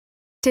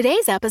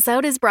Today's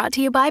episode is brought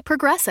to you by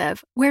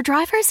Progressive, where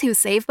drivers who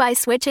save by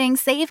switching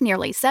save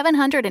nearly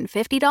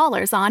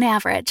 $750 on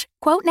average.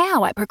 Quote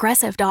now at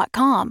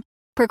Progressive.com.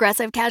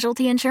 Progressive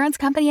Casualty Insurance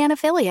Company and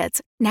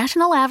Affiliates.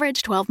 National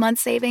average 12-month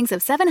savings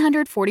of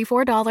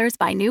 $744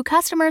 by new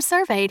customers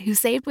surveyed who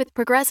saved with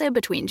Progressive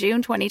between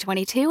June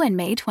 2022 and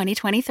May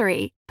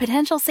 2023.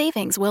 Potential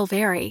savings will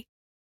vary.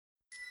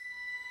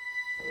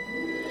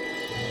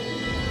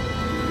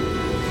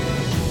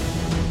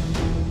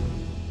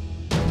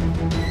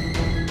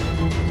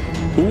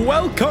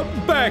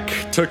 Welcome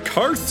back to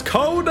Curse,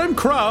 Code, and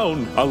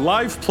Crown, a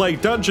live play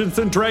Dungeons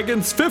 &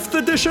 Dragons 5th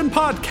edition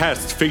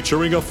podcast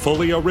featuring a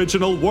fully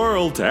original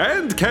world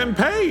and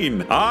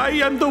campaign. I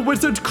am the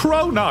wizard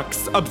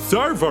Cronox,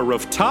 observer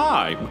of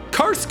time.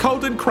 Curse,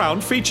 Code, and Crown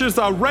features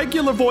our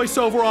regular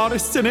voiceover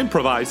artists and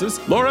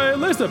improvisers, Laura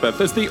Elizabeth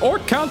as the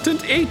Orc Count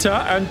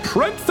Eta and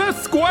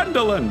Princess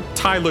Gwendolyn,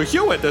 Tyler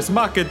Hewitt as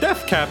Maka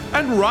Deathcap,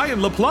 and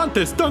Ryan LaPlante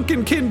as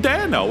Duncan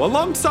Kindano,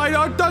 alongside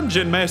our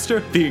Dungeon Master,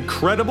 the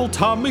incredible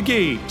Tom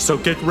McGee. So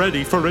get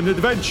ready for an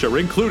adventure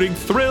including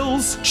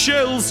thrills,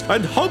 chills,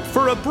 and hope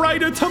for a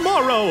brighter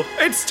tomorrow.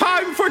 It's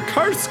time for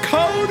Curse,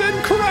 Code,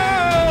 and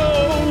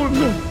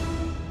Crown!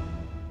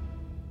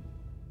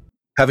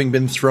 Having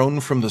been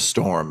thrown from the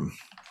storm,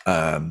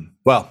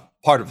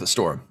 part of the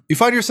storm, you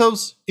find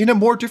yourselves in a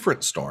more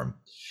different storm.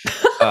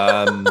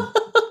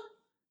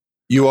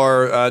 You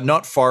are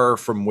not far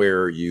from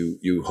where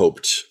you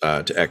hoped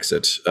to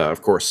exit.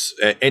 Of course,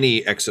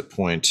 any exit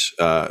point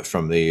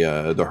from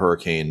the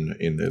hurricane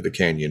in the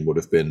canyon would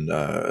have been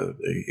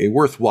a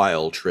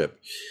worthwhile trip.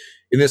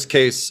 In this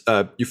case,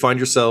 you find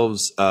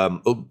yourselves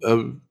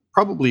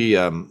probably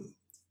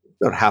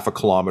about half a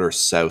kilometer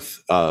south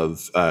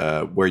of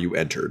where you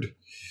entered.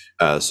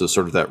 So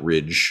sort of that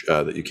ridge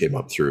that you came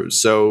up through.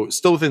 So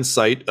still within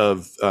sight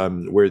of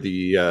where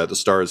the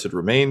stars had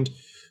remained.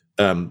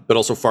 But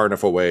also far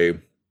enough away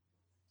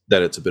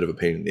that it's a bit of a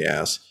pain in the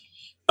ass.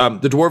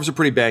 The dwarves are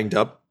pretty banged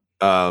up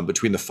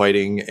between the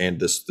fighting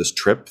and this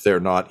trip. They're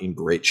not in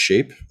great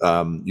shape.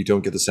 You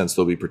don't get the sense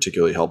they'll be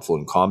particularly helpful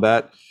in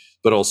combat,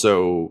 but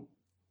also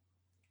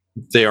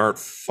they aren't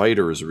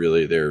fighters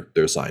really.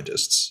 They're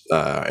scientists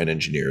and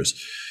engineers.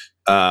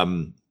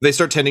 They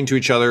start tending to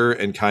each other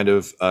and kind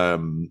of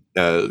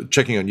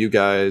checking on you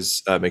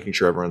guys, making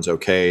sure everyone's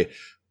okay.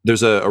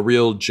 There's a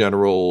real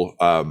general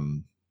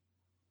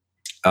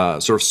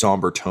sort of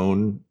somber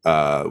tone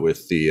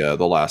with the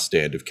last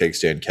stand of Cake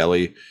Stand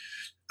Kelly,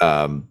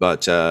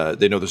 but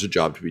they know there's a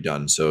job to be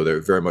done, so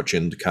they're very much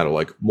into kind of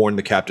like mourn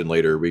the captain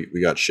later.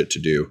 We got shit to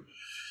do.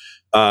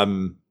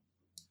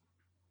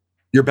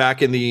 You're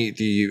back in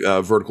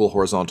the vertical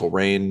horizontal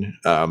rain.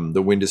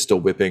 The wind is still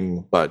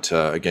whipping, but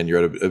again,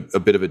 you're at a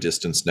bit of a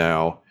distance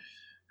now.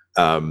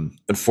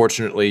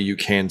 Unfortunately, you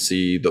can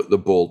see the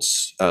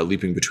bolts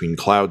leaping between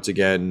clouds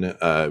again.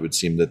 It would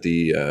seem that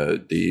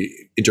the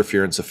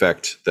interference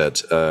effect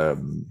that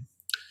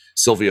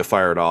Sylvia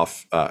fired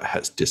off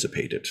has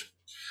dissipated.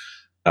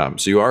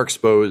 So you are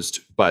exposed,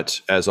 but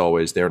as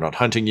always, they're not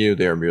hunting you.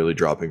 They are merely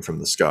dropping from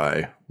the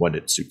sky when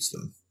it suits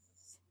them.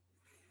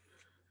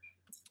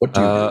 What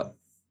do you do?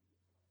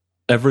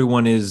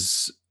 Everyone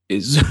is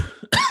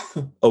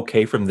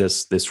okay from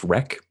this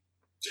wreck.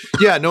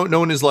 Yeah, no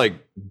one is like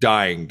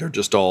dying. They're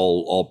just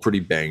all pretty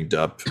banged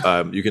up.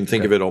 You can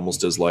think of it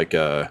almost as like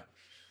a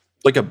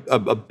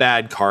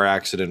bad car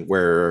accident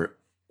where,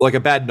 like a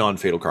bad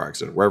non-fatal car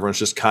accident where everyone's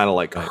just kind of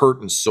like hurt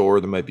and sore.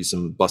 There might be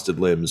some busted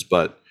limbs,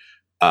 but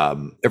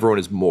everyone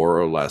is more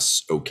or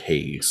less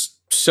okay.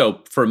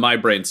 So for my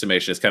brain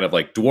summation, it's kind of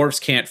like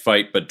dwarves can't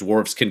fight, but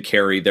dwarves can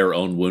carry their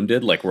own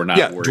wounded. Like we're not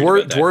worried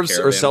about that.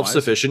 Dwarves are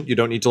self-sufficient. You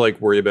don't need to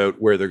like worry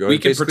about where they're going. We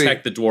can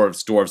protect the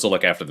dwarves. Dwarves will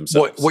look after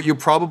themselves. What you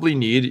probably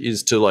need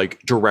is to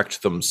like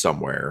direct them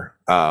somewhere.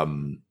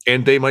 And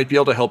they might be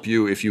able to help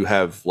you if you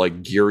have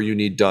like gear you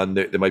need done.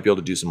 They might be able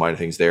to do some minor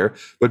things there.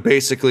 But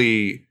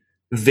basically,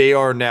 they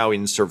are now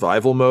in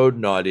survival mode,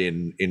 not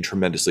in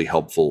tremendously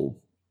helpful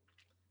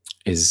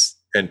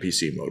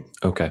NPC mode.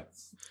 Okay.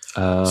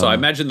 So I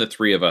imagine the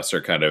three of us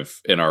are kind of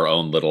in our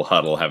own little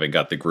huddle, having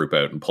got the group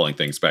out and pulling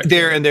things back.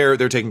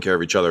 They're taking care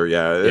of each other.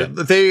 Yeah.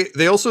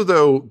 They also,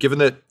 though, given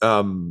that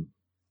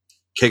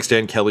Cake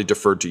Stand Kelly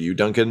deferred to you,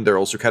 Duncan, they're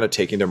also kind of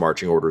taking their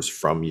marching orders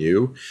from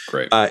you.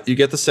 Great. You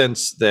get the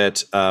sense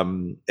that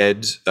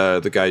Ed,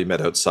 the guy you met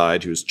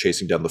outside, who's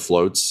chasing down the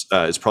floats,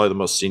 is probably the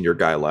most senior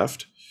guy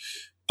left.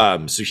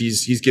 So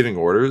he's giving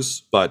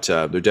orders, but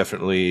they're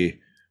definitely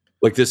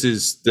like this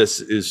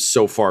is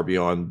so far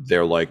beyond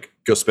their like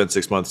go spend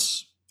 6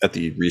 months at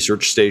the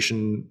research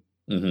station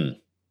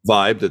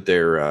vibe that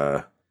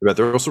they're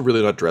also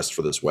really not dressed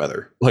for this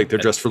weather. Like they're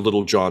dressed for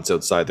little jaunts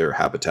outside their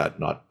habitat,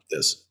 not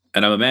this.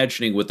 And I'm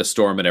imagining with the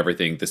storm and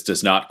everything, this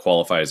does not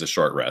qualify as a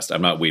short rest.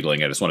 I'm not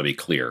wheedling. I just want to be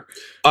clear.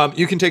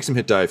 You can take some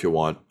hit die if you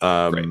want.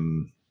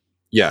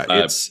 Yeah,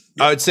 I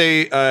would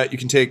say you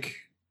can take,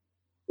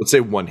 let's say,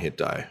 1 hit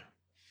die.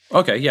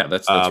 Okay, yeah,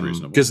 that's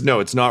reasonable. Because no,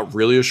 it's not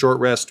really a short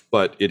rest,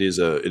 but it is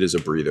a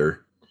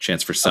breather.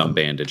 Chance for some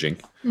bandaging.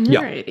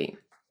 Yeah.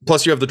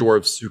 Plus, you have the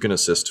dwarves who can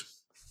assist.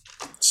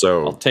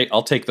 So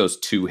I'll take those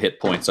 2 hit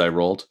points I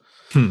rolled.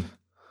 Which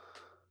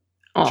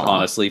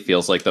honestly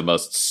feels like the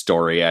most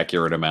story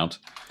accurate amount.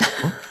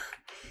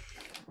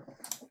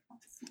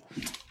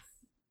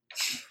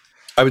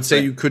 I would say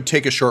you could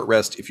take a short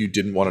rest if you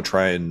didn't want to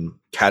try and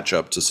catch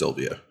up to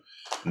Sylvia.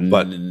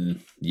 But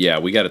yeah,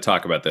 we got to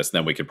talk about this, and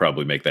then we could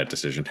probably make that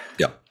decision.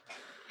 Yeah.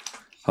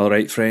 All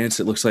right, friends,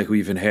 it looks like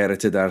we've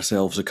inherited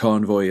ourselves a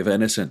convoy of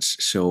innocents,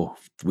 so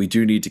we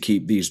do need to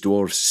keep these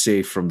dwarves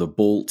safe from the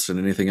bolts and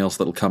anything else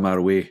that'll come our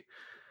way.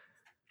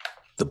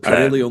 I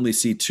really only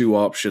see 2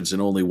 options, and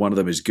only one of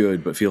them is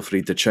good, but feel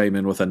free to chime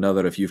in with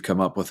another if you've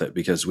come up with it,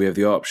 because we have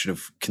the option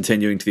of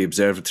continuing to the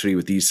observatory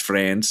with these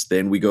friends,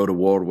 then we go to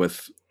war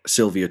with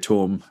Sylvia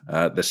Tome,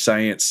 the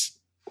science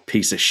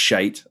piece of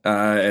shite,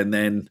 and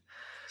then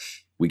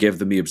we give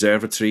them the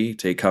observatory,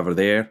 take cover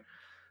there,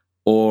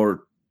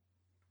 or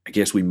I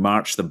guess we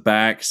march them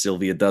back.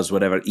 Sylvia does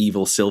whatever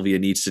evil Sylvia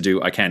needs to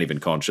do. I can't even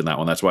conjure that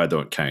one. That's why I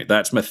don't count.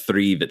 That's my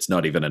 3 that's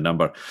not even a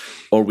number.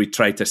 Or we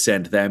try to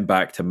send them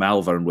back to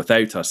Malvern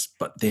without us,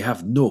 but they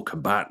have no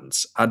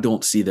combatants. I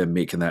don't see them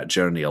making that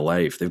journey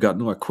alive. They've got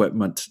no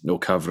equipment, no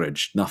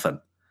coverage,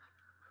 nothing.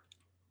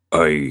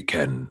 I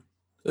can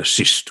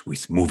assist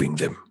with moving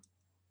them.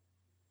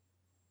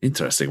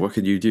 Interesting. What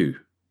can you do?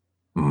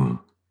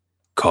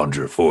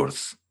 Conjure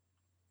forth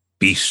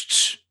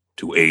beasts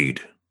to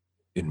aid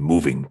in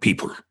moving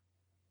people.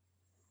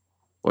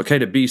 What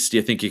kind of beasts do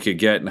you think you could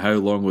get, and how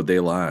long would they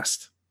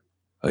last?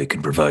 I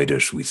can provide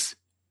us with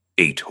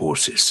 8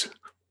 horses.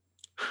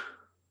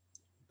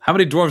 How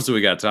many dwarves do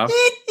we got, Tom?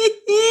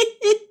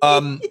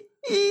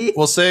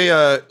 We'll say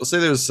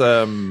there's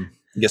I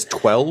guess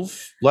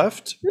 12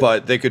 left,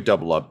 but they could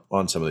double up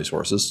on some of these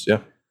horses. Yeah.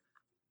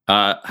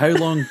 How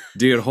long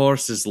do your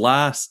horses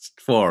last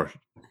for,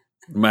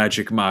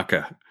 Magic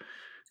Maka?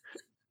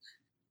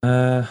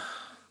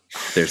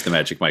 There's the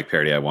Magic Mike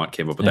parody I want.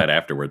 Came up with that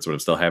afterwards, but I'm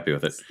still happy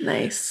with it.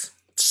 Nice.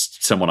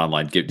 Someone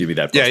online, give me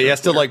that. Yeah, he has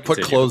to like put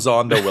clothes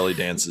on though while he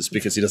dances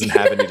because he doesn't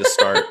have any to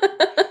start.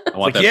 I want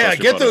like, that yeah,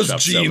 poster get those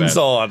photoshopped jeans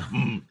so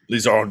on.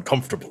 These are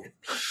uncomfortable.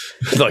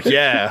 Like,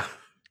 yeah.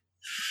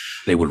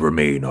 They will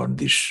remain on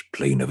this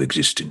plane of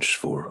existence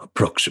for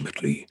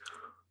approximately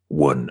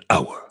 1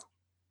 hour.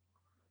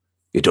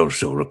 It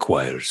also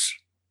requires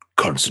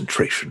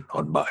concentration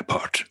on my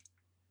part.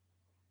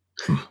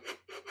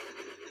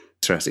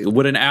 Interesting.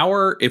 Would an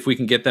hour, if we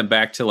can get them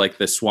back to like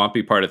the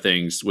swampy part of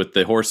things with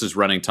the horses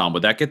running, Tom,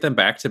 would that get them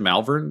back to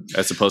Malvern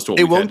as opposed to what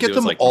it we've won't had to get do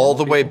as, them like, all the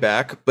normal way people?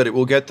 back, but it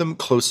will get them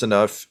close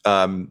enough.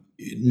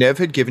 Nev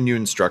had given you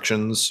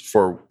instructions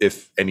for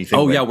if anything.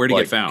 Oh, yeah, went, where to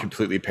like, get found.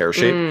 completely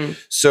pear-shaped.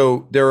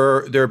 So there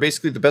are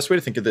basically, the best way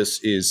to think of this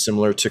is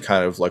similar to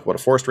kind of like what a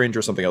forest ranger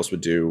or something else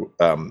would do,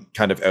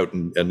 kind of out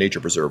in a nature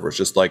preserve, where it's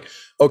just like,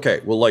 okay,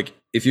 well, like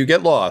if you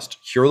get lost,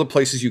 here are the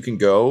places you can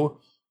go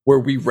where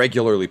we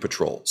regularly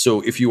patrol. So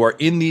if you are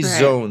in these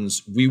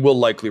zones, we will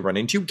likely run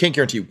into you. Can't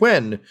guarantee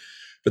when,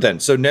 but then,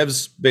 so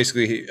Nev's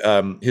basically,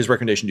 his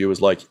recommendation to you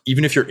is like,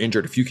 even if you're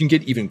injured, if you can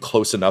get even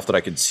close enough that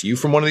I can see you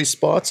from one of these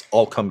spots,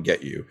 I'll come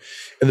get you.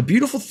 And the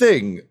beautiful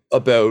thing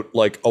about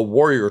like a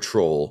warrior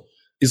troll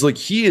is like,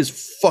 he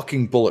is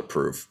fucking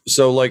bulletproof.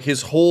 So like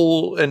his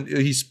whole, and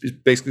he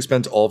basically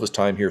spends all of his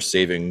time here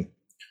saving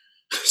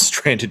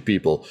stranded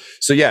people.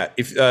 So yeah,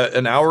 if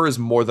an hour is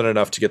more than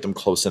enough to get them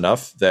close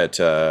enough that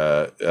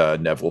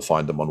Nev will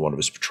find them on one of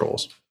his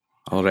patrols.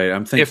 All right,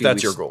 I'm thinking If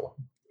that's your goal.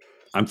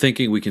 I'm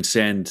thinking we can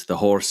send the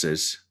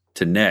horses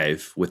to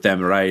Nev with them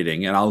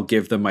riding, and I'll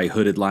give them my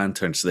hooded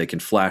lantern so they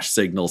can flash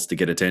signals to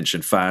get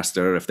attention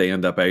faster if they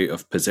end up out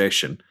of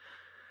position.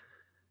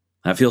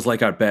 That feels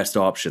like our best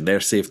option. They're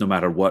safe no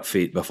matter what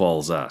fate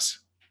befalls us.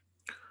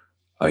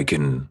 I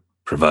can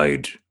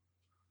provide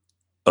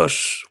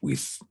us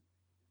with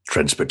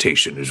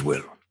transportation as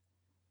well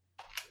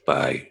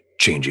by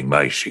changing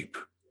my shape.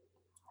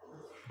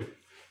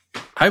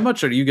 How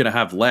much are you going to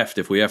have left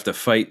if we have to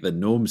fight the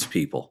gnomes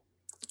people?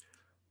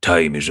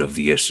 Time is of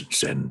the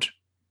essence, and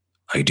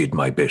I did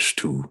my best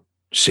to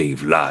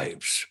save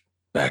lives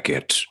back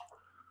at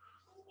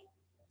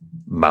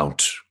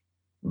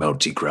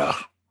Mounty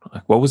Gras.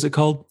 What was it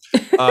called?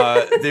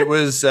 It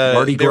was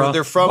Mardi Gras?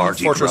 they're from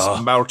Mardi Fortress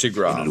Gras Mardi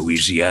Gras. in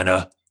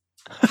Louisiana,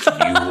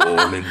 New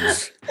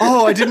Orleans.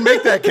 Oh, I didn't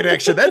make that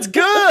connection. That's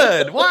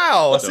good.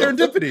 Wow,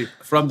 serendipity.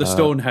 From the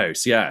Stone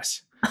House,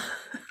 yes.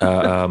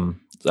 Yeah,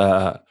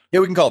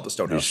 we can call it the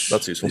Stonehouse.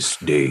 That's useful. This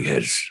day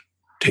has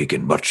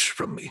taken much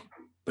from me,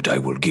 but I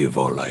will give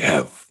all I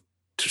have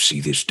to see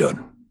this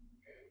done.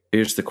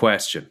 Here's the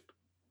question.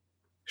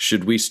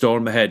 Should we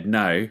storm ahead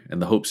now in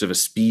the hopes of a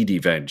speedy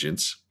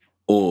vengeance,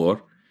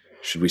 or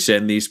should we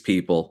send these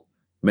people,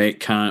 make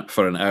camp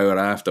for an hour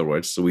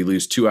afterwards, so we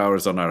lose 2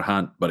 hours on our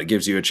hunt, but it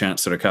gives you a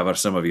chance to recover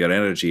some of your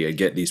energy and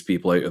get these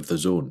people out of the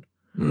zone?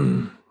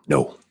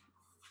 No.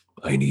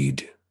 I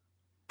need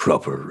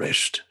proper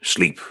rest,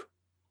 sleep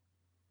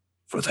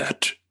for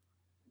that.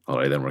 All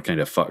right, then we're kind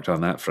of fucked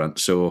on that front.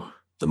 So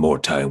The more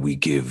time we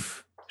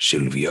give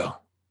Sylvia,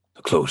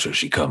 the closer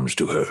she comes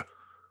to her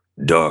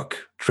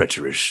dark,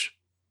 treacherous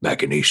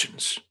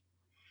machinations.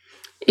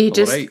 You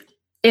just all right.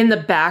 in the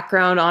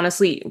background,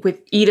 honestly, with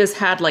Ida's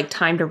had like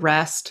time to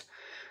rest.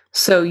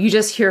 So you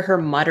just hear her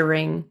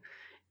muttering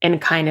in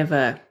kind of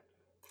a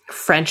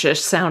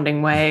Frenchish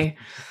sounding way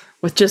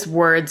with just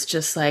words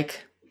just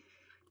like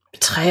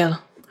betrayal,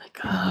 like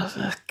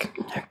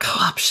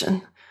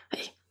corruption,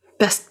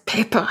 best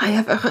paper I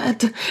ever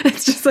read.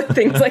 It's just like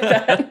things like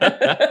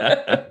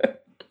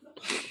that.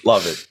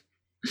 Love it.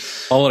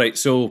 All right,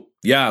 so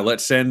yeah,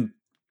 let's send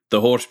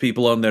the horse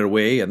people on their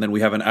way, and then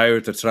we have an hour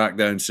to track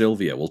down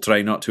Sylvia. We'll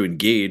try not to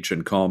engage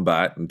in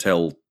combat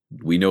until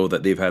we know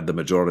that they've had the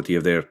majority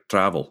of their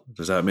travel.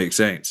 Does that make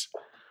sense?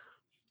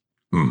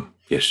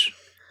 Yes.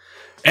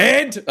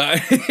 And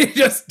he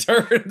just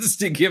turns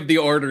to give the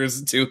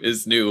orders to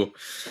his new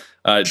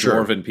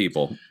dwarven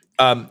people.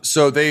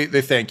 So they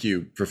thank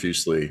you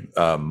profusely.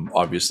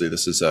 Obviously,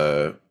 this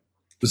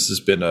has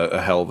been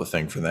a hell of a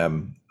thing for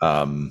them.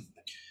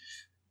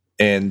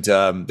 And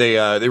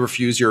they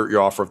refuse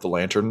your offer of the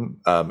lantern.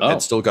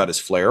 And still got his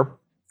flare.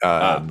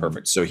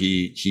 Perfect. So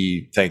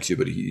he thanks you,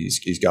 but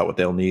he's got what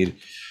they'll need.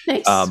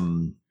 Nice.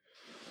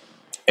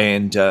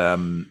 And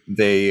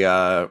they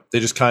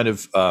just kind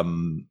of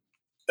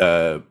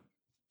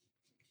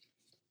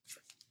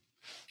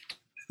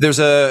there's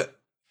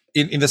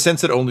in the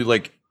sense that only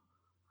like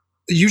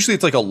usually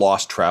it's like a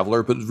lost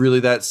traveler, but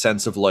really that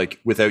sense of like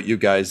without you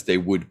guys they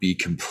would be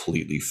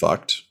completely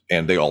fucked,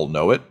 and they all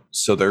know it.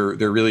 So there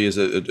really is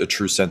a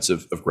true sense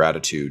of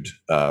gratitude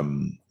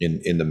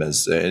in them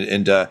as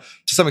and to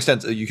some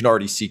extent you can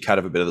already see kind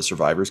of a bit of the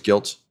survivor's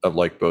guilt of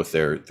like both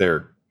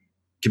their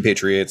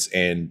compatriots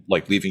and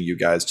like leaving you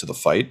guys to the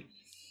fight.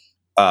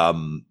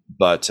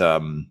 But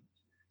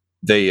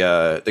they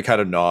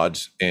kind of nod,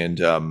 and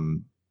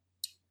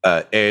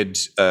Ed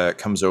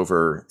comes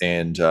over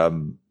and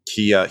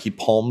he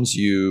palms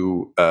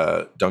you,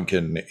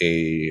 Duncan,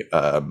 a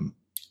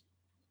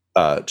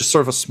just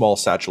sort of a small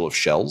satchel of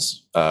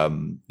shells.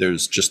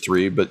 There's just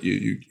 3, but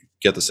you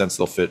get the sense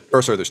they'll fit.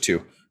 Or sorry, there's 2.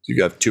 So you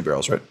got 2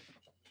 barrels, right?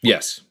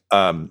 Yes.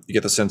 You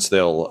get the sense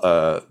they'll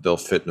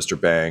fit Mr.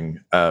 Bang.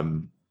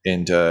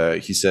 And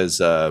he says,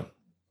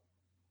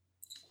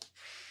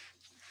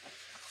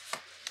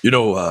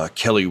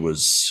 Kelly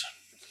was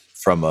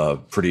from a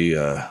pretty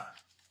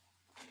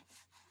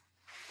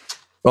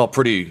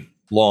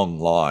long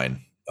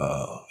line.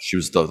 She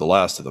was the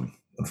last of them,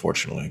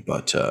 unfortunately,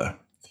 but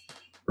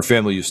her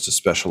family used to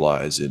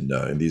specialize in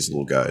these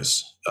little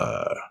guys.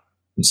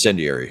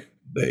 Incendiary.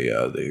 They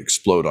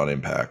explode on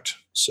impact.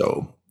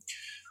 So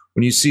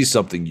when you see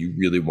something you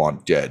really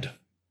want dead,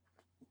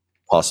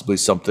 possibly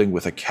something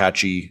with a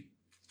catchy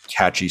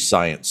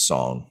science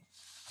song,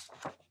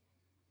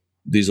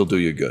 these will do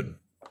you good.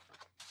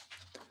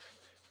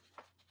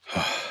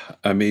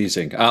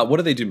 Amazing. What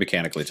do they do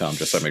mechanically, Tom?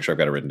 Just so I make sure I've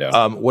got it written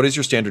down. What is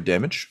your standard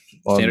damage?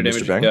 Standard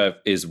Mr. damage Bang?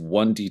 is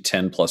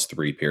 1d10 plus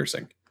 3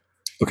 piercing.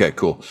 Okay,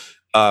 cool.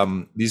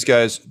 These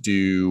guys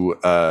do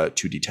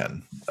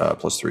 2d10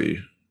 plus 3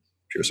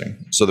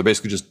 piercing. So they're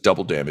basically just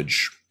double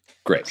damage.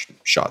 Great.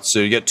 Shots. So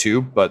you get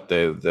 2, but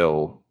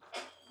they'll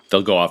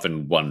go off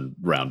in one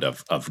round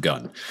of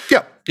gun.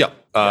 Yeah.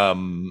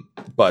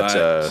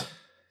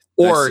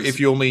 Or if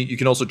you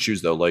can also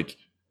choose though, like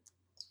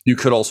you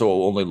could also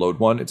only load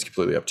 1. It's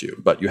completely up to you,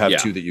 but you have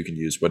 2 that you can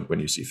use when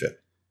you see fit.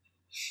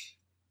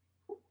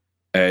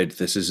 Ed,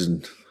 this is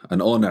an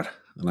honor,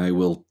 and I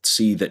will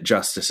see that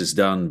justice is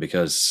done,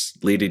 because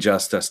Lady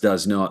Justice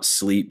does not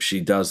sleep, she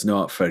does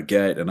not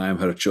forget, and I am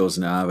her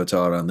chosen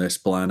avatar on this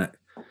planet.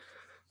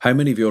 How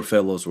many of your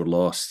fellows were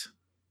lost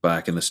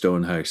back in the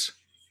stone house?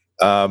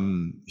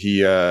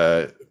 He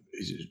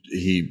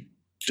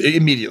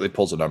immediately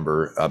pulls a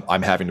number.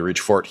 I'm having to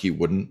reach for it. He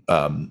wouldn't.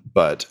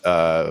 But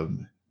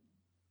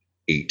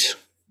 8.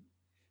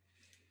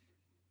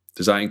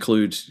 Does that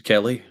include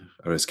Kelly,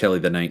 or is Kelly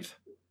the 9th?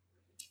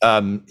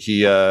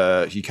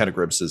 He kind of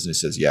grimaces and he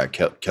says, "Yeah,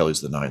 Kelly's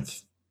the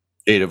 9th.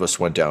 8 of us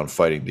went down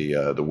fighting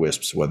the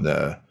wisps when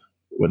the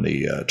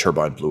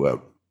turbine blew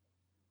out."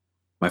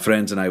 My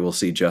friends and I will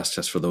see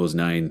justice for those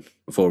 9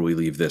 before we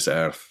leave this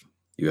earth.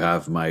 You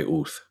have my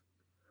oath.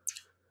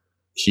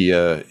 He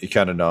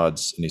kind of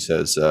nods and he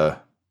says,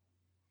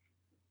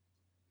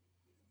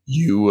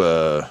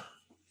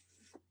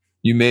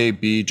 You may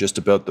be just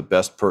about the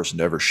best person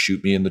to ever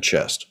shoot me in the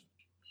chest."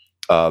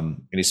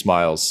 And he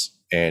smiles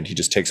and he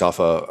just takes off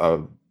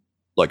a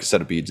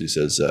set of beads. He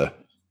says,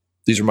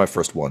 "These are my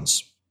first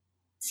ones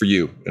for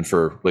you and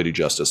for Lady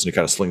Justice." And he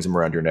kind of slings them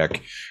around your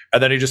neck.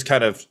 And then he just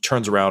kind of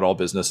turns around all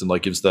business and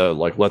like gives the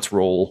let's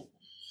roll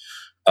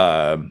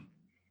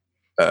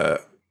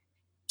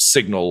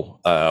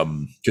signal,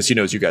 because he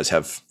knows you guys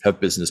have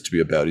business to be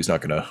about. He's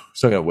not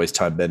gonna waste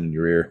time bending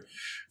your ear.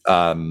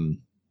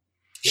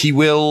 He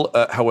will,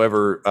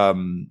 however,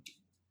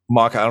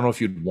 Maka, I don't know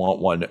if you'd want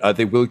one.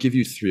 They will give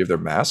you 3 of their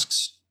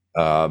masks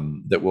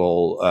that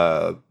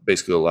will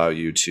basically allow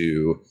you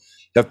to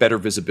have better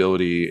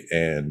visibility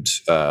and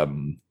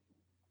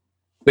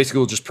basically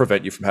will just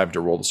prevent you from having to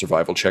roll the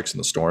survival checks in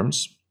the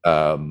storms.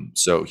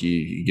 So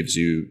he gives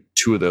you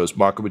 2 of those.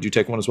 Maka, would you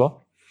take one as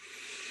well?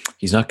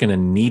 he's not going to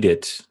need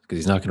it because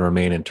he's not going to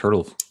remain in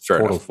turtle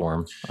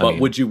form. But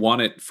would you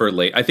want it for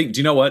late? I think. Do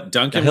you know what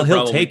Duncan?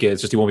 He'll take it.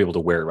 It's just he won't be able to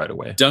wear it right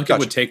away. Duncan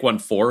would take one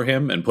for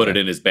him and put it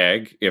in his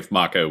bag if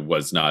Maka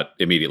was not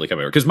immediately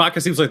coming over. Because Maka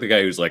seems like the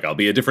guy who's like, "I'll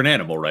be a different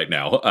animal right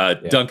now."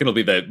 Duncan will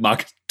be the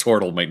Maka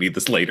turtle. Might need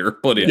this later.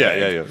 Put in.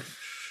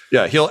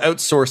 Yeah, he'll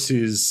outsource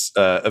his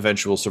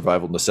eventual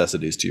survival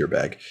necessities to your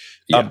bag.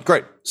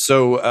 Great.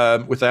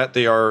 So with that,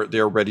 they are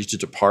ready to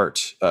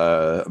depart.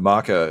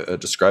 Maka,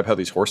 describe how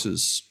these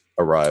horses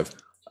arrive.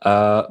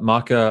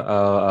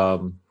 Maka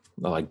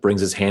like brings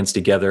his hands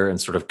together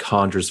and sort of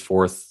conjures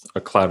forth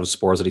a cloud of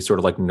spores that he sort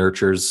of like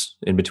nurtures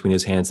in between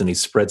his hands, and he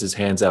spreads his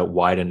hands out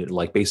wide, and it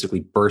like basically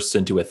bursts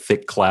into a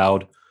thick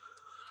cloud.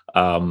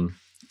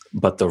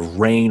 But the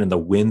rain and the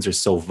winds are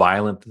so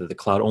violent that the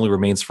cloud only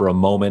remains for a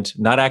moment,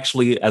 not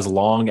actually as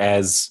long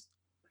as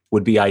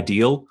would be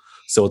ideal.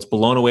 So it's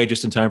blown away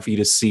just in time for you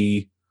to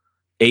see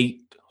 8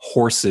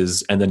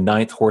 horses, and the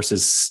 9th horse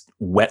is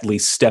wetly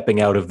stepping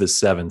out of the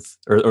 7th,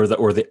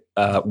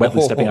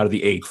 wetly stepping out of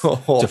the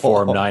 8th to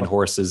form 9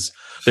 horses.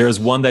 There is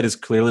one that is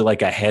clearly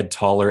like a head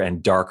taller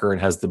and darker and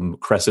has the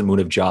crescent moon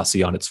of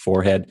Jasi on its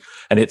forehead,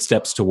 and it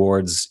steps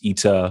towards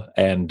Ita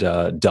and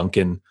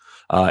Duncan.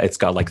 It's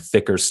got like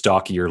thicker,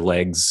 stockier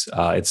legs.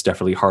 It's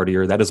definitely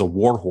hardier. That is a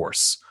war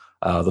horse,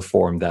 the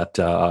form that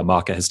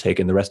Maka has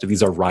taken. The rest of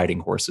these are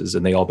riding horses,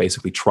 and they all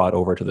basically trot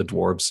over to the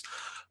dwarves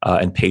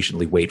and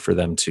patiently wait for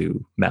them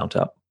to mount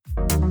up.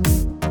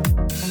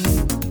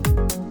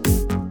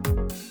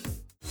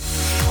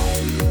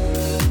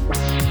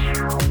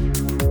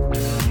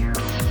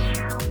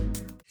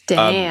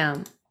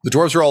 Damn. The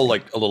dwarves are all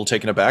like a little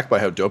taken aback by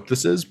how dope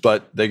this is,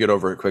 but they get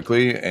over it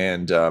quickly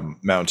and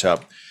mount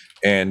up.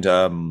 And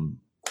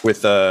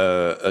with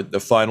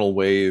the final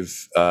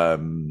wave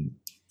from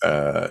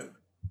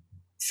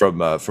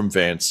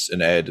Vance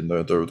and Ed and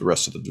the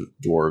rest of the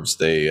dwarves,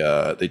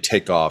 they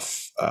take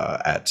off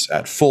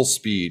at full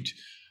speed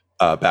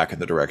back in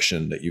the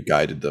direction that you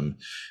guided them.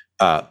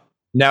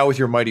 Now with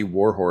your mighty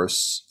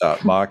warhorse,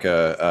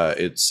 Maka,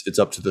 it's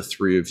up to the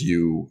 3 of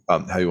you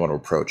how you want to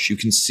approach. You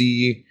can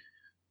see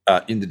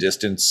in the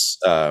distance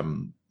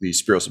the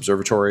Spiros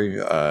Observatory.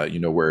 You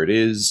know where it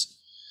is.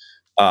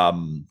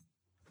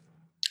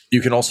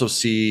 You can also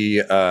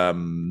see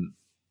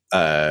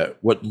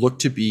what look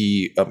to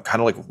be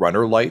kind of like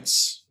runner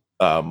lights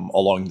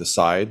along the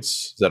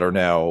sides that are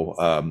now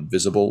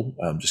visible,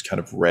 just kind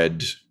of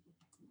red,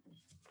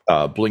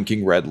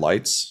 blinking red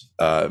lights.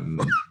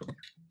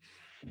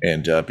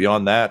 And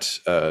beyond that,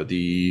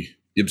 the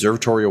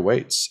observatory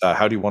awaits.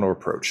 How do you want to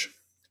approach?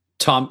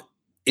 Tom,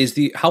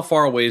 how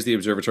far away is the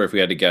observatory if we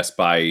had to guess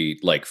by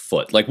like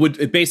foot? Like would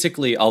it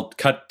basically, I'll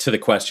cut to the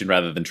question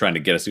rather than trying to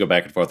get us to go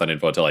back and forth on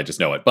info until I just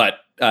know it. But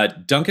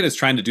Duncan is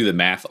trying to do the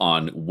math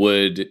on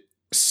would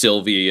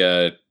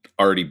Sylvia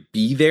already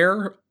be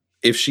there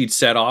if she'd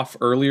set off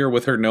earlier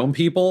with her gnome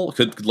people?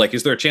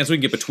 Is there a chance we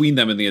can get between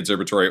them in the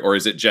observatory, or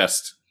is it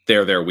just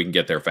they're there, we can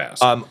get there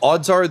fast?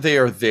 Odds are they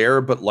are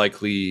there, but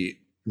likely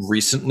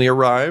recently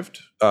arrived.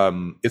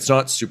 It's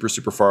not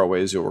super far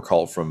away, as you'll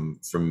recall from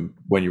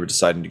when you were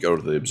deciding to go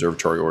to the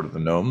observatory or to the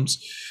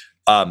gnomes.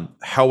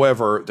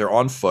 However, they're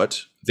on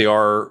foot. They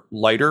are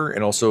lighter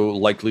and also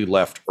likely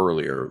left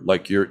earlier.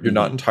 Like you're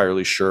not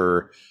entirely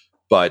sure,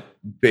 but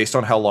based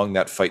on how long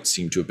that fight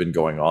seemed to have been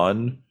going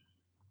on,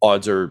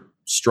 odds are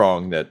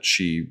strong that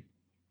she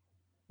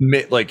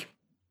may, like,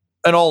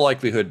 in all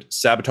likelihood,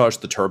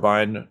 sabotaged the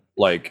turbine,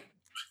 like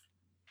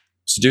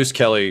seduced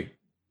Kelly,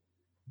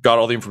 got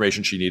all the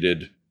information she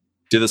needed,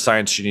 did the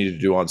science she needed to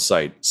do on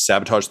site,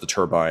 sabotaged the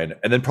turbine,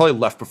 and then probably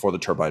left before the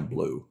turbine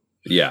blew.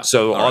 Yeah.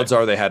 So odds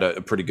are they had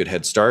a pretty good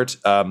head start.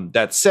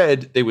 That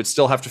said, they would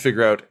still have to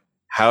figure out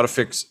how to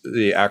fix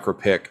the Acro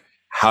pick,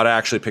 how to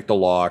actually pick the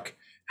lock,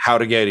 how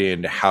to get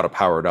in, how to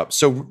power it up.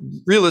 So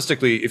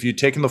realistically, if you'd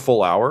taken the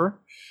full hour,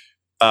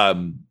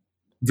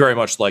 very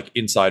much like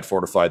inside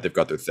fortified, they've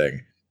got their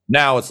thing.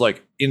 Now it's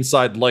like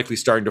inside likely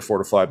starting to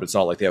fortify, but it's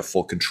not like they have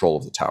full control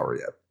of the tower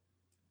yet.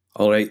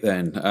 All right,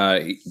 then.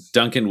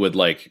 Duncan would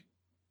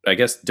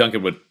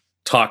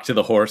talk to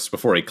the horse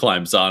before he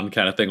climbs on,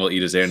 kind of thing, while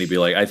Ida's there, and he'd be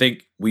like, I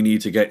think we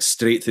need to get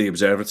straight to the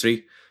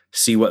observatory,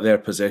 see what their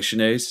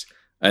position is,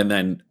 and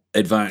then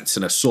advance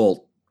and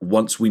assault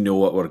once we know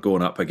what we're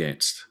going up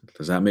against.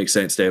 Does that make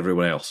sense to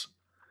everyone else?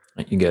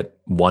 You get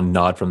one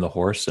nod from the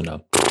horse and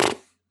a...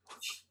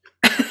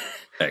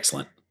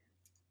 Excellent.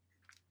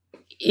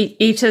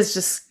 Ita's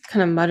just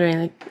kind of muttering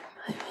like,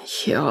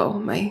 yo,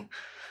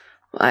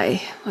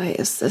 why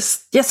is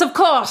this? Yes, of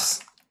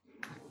course.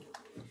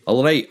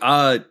 All right.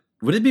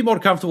 Would it be more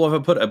comfortable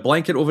if I put a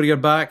blanket over your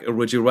back, or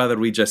would you rather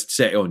we just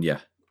sit on you?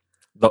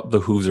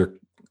 The hooves are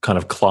kind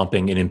of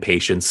clomping in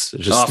impatience.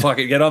 Fuck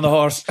it, get on the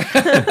horse.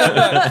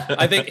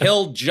 I think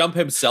he'll jump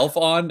himself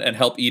on and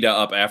help Ida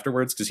up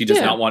afterwards because he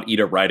does not want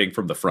Ida riding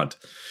from the front.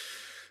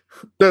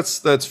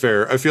 That's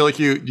fair. I feel like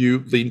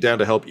you lean down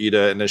to help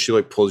Ida, and as she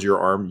like pulls your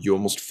arm, you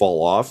almost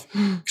fall off.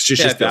 She's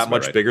just that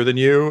much bigger than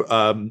you,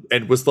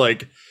 and was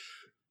like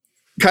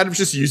kind of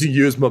just using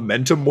you as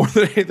momentum more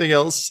than anything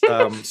else.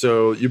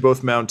 So you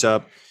both mount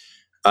up.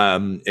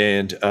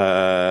 and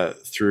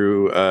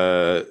through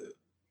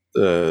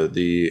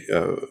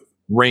the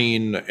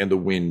rain and the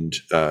wind,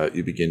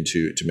 you begin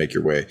to make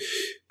your way.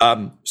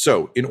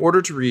 So in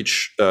order to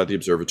reach the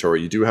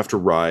observatory, you do have to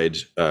ride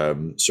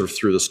sort of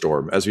through the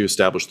storm. As we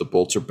established, the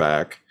bolts are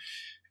back.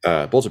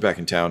 Bolts are back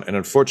in town, and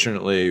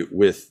unfortunately,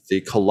 with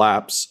the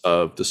collapse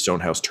of the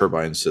Stonehouse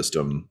turbine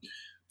system,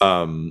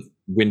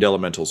 wind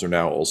elementals are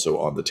now also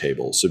on the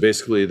table. So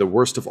basically, the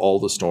worst of all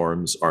the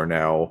storms are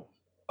now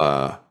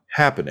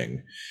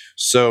happening.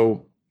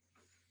 So,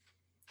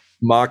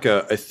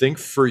 Maka, I think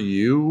for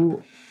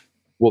you,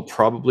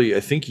 I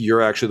think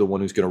you're actually the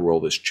one who's going to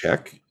roll this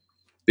check,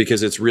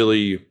 because it's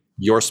really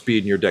your speed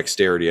and your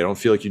dexterity. I don't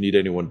feel like you need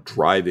anyone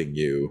driving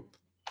you.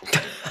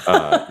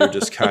 You're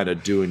just kind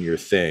of doing your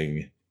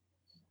thing.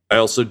 I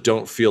also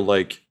don't feel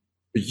like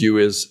you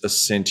as a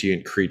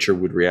sentient creature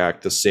would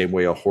react the same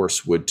way a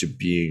horse would to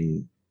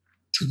being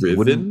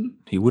driven.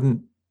 He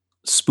wouldn't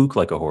spook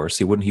like a horse.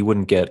 He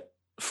wouldn't get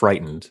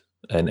frightened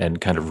and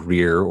kind of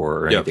rear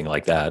or anything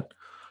like that.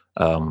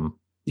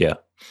 Yeah.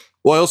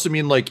 Well, I also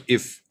mean, like,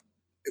 if,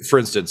 for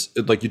instance,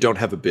 like, you don't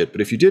have a bit,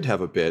 but if you did have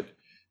a bit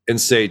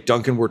and say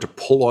Duncan were to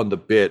pull on the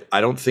bit,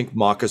 I don't think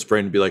Maka's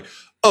brain would be like,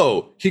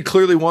 oh, he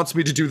clearly wants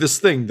me to do this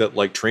thing that,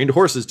 like, trained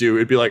horses do.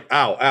 It'd be like,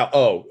 ow,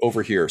 oh,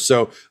 over here.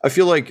 So I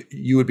feel like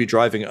you would be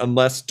driving,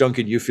 unless,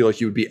 Duncan, you feel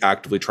like you would be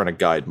actively trying to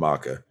guide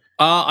Maka.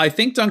 I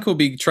think Duncan will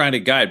be trying to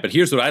guide, but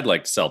here's what I'd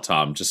like to sell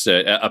Tom, just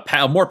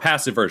a more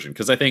passive version,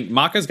 because I think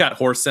Maka's got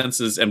horse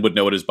senses and would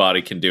know what his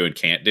body can do and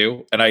can't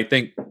do. And I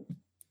think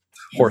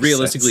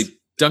realistically,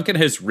 Duncan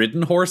has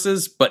ridden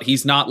horses, but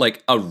he's not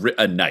like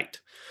a knight.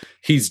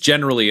 He's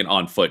generally an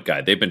on-foot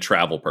guy. They've been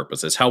travel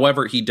purposes.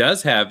 However, he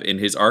does have in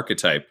his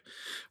archetype,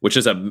 which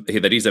is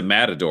that he's a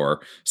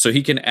matador, so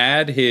he can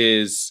add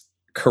his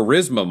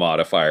charisma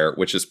modifier,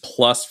 which is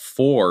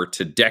 +4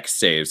 to dex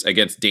saves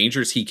against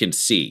dangers he can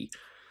see.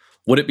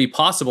 Would it be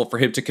possible for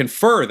him to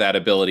confer that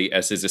ability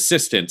as his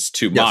assistance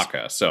to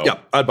Maka? So yeah,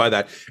 I'd buy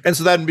that. And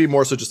so that'd be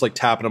more so just like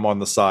tapping him on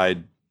the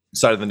side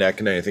of the neck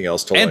and anything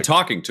else to, and like,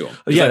 talking to him.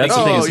 Yeah, that's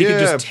the thing, is he can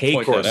just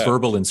point take that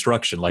verbal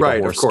instruction like a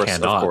horse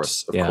cannot. Of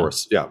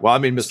course. Yeah. Well, I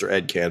mean, Mr.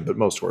 Ed can, but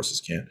most horses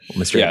can't. Well,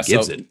 Mr. Ed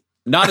gives it.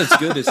 Not as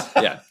good as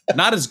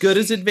not as good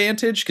as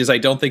advantage, because I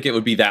don't think it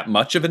would be that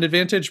much of an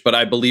advantage, but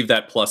I believe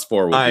that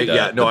 +4 would be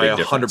the I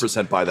big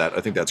 100% buy that.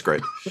 I think that's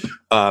great.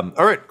 All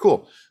right,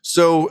 cool.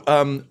 So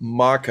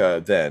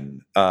Maka,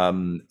 then,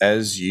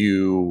 as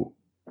you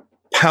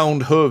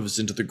pound hooves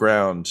into the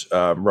ground,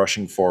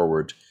 rushing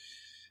forward,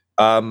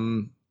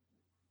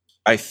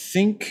 I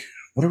think,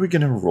 what are we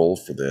going to roll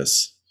for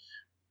this?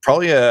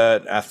 Probably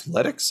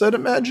athletics, I'd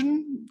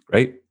imagine.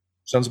 Right.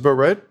 Sounds about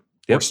right.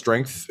 Yep. Or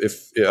strength.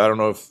 I don't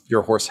know if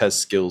your horse has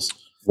skills.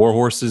 War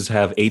horses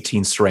have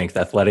 18 strength.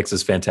 Athletics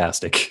is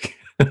fantastic.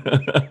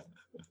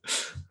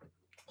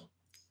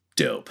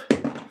 Dope.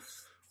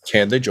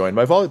 Can they join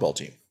my volleyball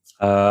team?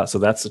 So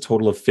that's a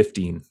total of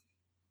 15.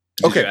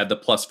 Did you add the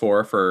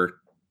 +4 for?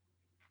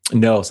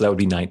 No, so that would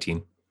be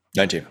 19.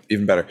 19,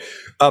 even better.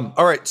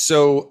 All right,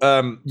 so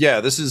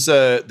this is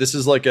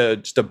like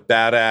just a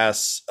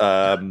badass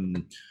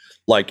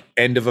like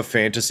end of a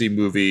fantasy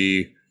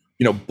movie.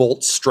 You know,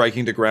 bolts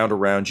striking the ground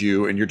around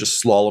you, and you're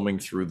just slaloming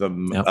through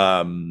them. Yep.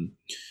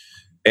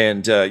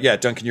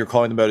 Duncan, you're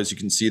calling them out as you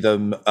can see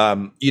them.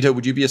 Ida,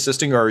 would you be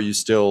assisting, or are you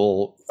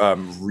still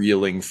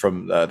reeling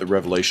from the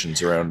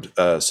revelations around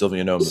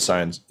Sylvia Gnome, the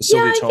Science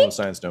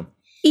Gnome?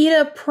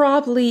 Ida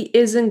probably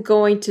isn't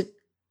going to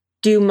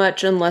do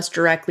much unless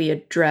directly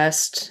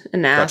addressed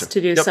and asked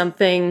to do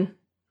something.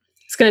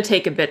 It's going to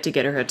take a bit to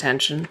get her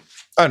attention.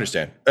 I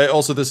understand.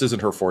 Also, this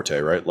isn't her forte,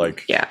 right?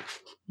 Like,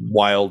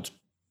 wild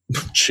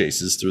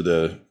chases through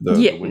the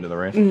wind and the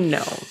rain.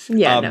 No.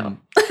 No.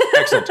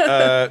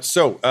 Excellent.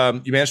 So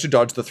you managed to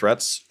dodge the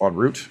threats en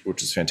route,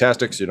 which is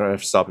fantastic. So you don't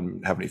have to stop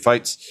and have any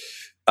fights.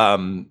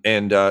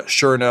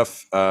 Sure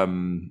enough,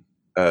 soon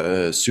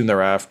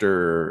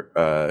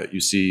thereafter,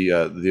 you see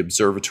the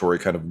observatory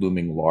kind of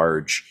looming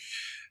large.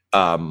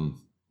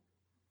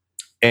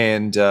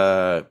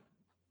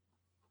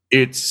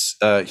 It's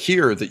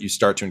here that you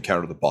start to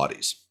encounter the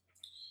bodies.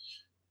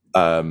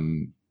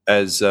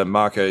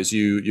 Maka, as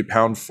you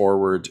pound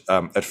forward,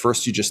 at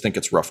first you just think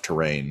it's rough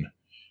terrain.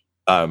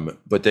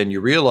 But then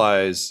you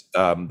realize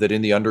that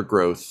in the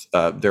undergrowth,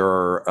 there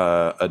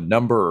are a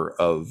number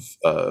of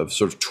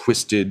sort of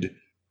twisted,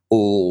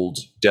 old,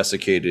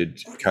 desiccated,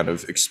 kind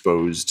of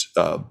exposed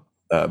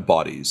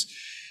bodies.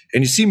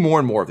 And you see more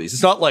and more of these.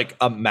 It's not like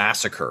a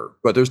massacre,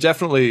 but there's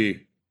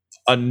definitely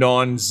a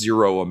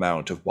non-zero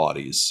amount of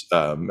bodies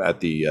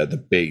at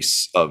the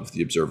base of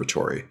the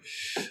observatory.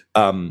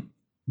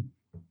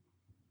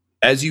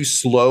 As you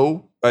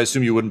slow, I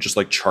assume you wouldn't just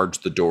like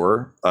charge the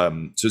door.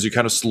 So as you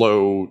kind of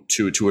slow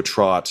to a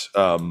trot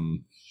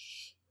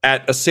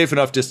at a safe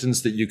enough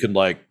distance that you can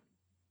like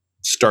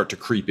start to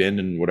creep in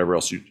and whatever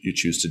else you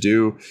choose to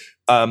do.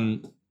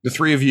 The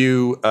three of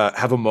you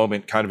have a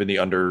moment kind of in the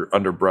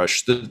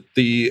underbrush.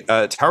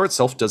 The tower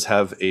itself does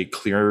have a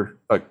clear,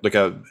 like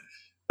a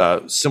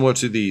similar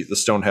to the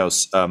stone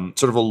house,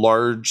 sort of a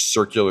large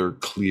circular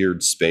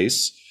cleared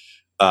space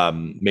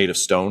made of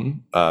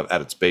stone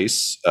at its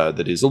base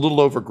that is a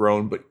little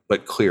overgrown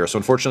but clear. So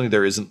unfortunately,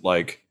 there isn't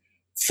like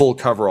full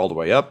cover all the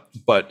way up,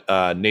 but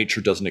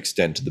nature doesn't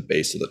extend to the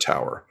base of the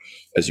tower,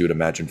 as you would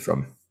imagine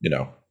from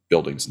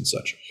buildings and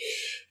such.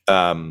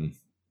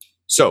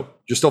 So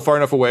you're still far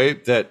enough away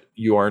that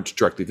you aren't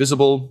directly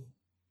visible.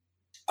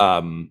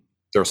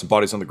 There are some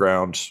bodies on the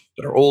ground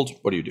that are old.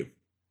 What do you do?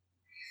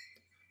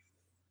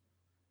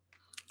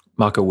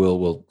 Maka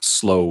will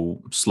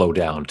slow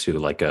down to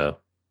like a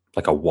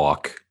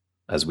walk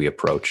as we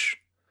approach.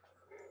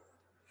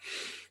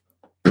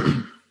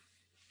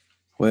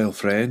 Well,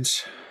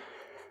 friends,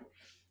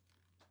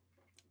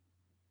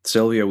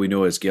 Sylvia we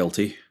know is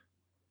guilty.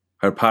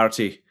 Her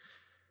party,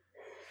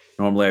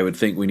 normally I would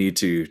think we need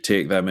to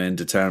take them in,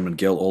 determine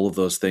guilt, all of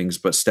those things,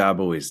 but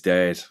Stabbo is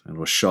dead and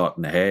was shot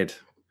in the head.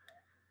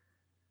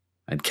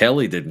 And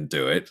Kelly didn't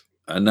do it,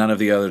 and none of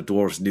the other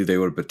dwarves knew they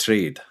were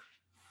betrayed.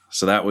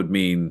 So that would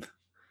mean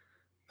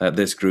that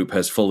this group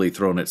has fully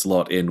thrown its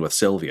lot in with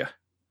Sylvia.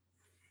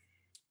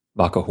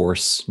 Maka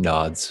Horse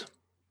nods.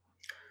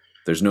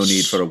 There's no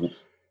need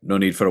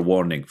for a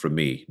warning from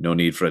me. No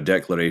need for a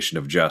declaration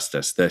of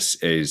justice. This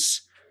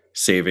is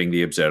saving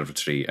the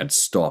observatory and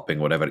stopping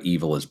whatever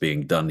evil is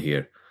being done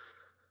here.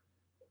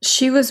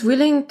 She was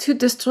willing to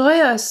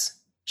destroy us.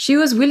 She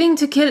was willing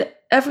to kill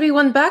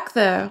everyone back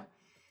there.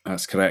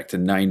 That's correct,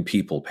 and 9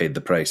 people paid the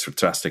price for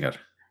trusting her.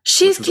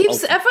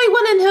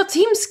 Everyone in her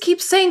teams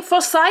keeps saying for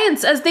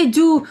science as they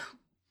do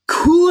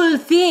cool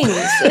things.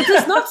 It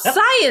is not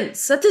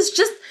science. It is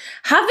just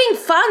having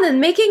fun and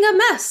making a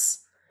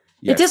mess.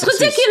 Yes, it is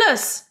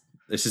ridiculous.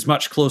 This is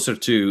much closer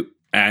to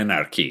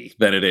anarchy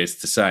than it is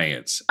to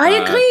science. I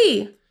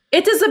agree.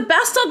 It is a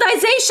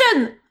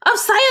bastardization of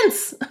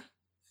science.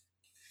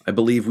 I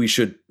believe we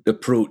should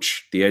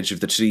approach the edge of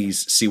the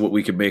trees, see what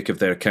we can make of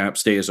their camp.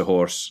 Stay as a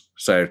horse,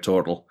 Sire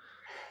Tortle.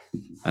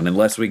 And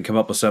unless we can come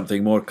up with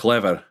something more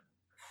clever,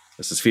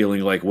 this is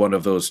feeling like one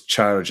of those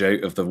charge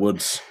out of the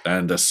woods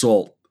and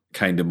assault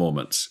kind of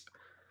moments.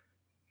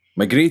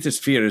 My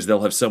greatest fear is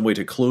they'll have some way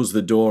to close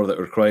the door that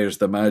requires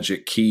the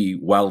magic key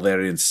while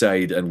they're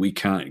inside and we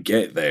can't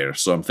get there.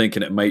 So I'm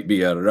thinking it might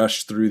be a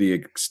rush through the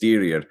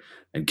exterior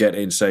and get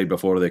inside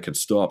before they can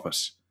stop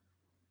us.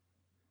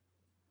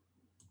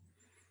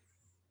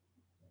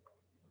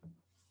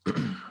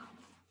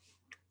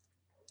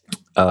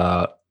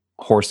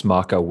 Horse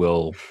Maka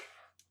will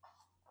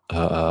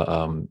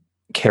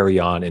carry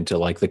on into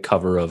like the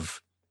cover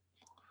of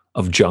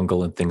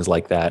jungle and things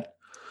like that,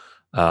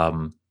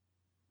 and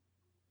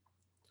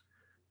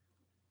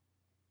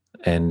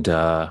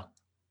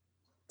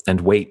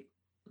wait.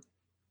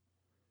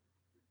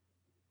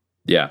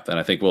 Yeah, then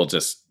I think we'll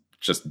just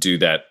do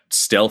that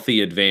stealthy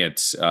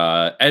advance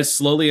as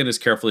slowly and as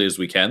carefully as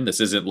we can.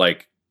 This isn't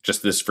like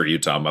just this for you,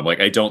 Tom. I'm like,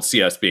 I don't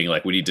see us being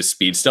like, we need to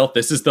speed stealth.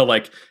 This is the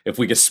like, if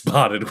we get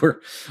spotted, we're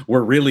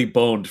really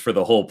boned for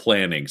the whole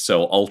planning.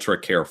 So ultra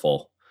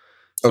careful.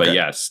 Okay. But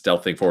yeah,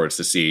 stealthing forwards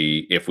to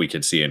see if we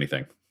can see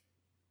anything.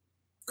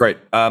 Great.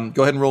 Go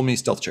ahead and roll me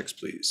stealth checks,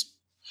 please.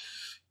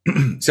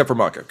 Except for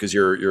Maka, because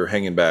you're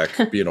hanging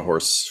back, being a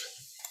horse,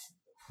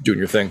 doing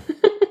your thing.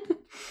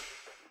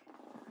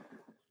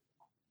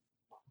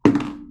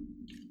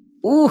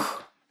 Ooh.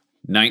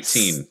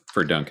 19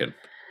 for Duncan.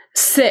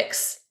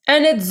 6.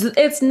 And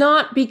it's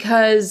not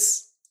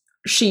because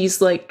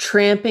she's like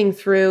tramping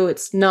through.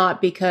 It's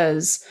not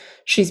because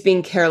she's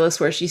being careless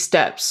where she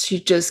steps. She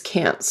just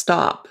can't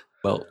stop.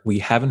 Well, we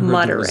haven't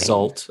heard the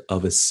result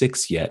of a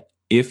 6 yet.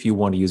 If you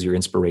want to use your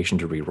inspiration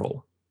to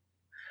re-roll,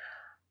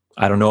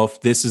 I don't know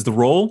if this is the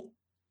roll,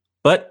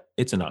 but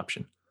it's an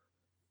option.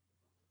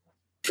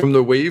 From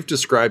the way you've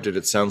described it,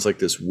 it sounds like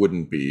this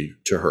wouldn't be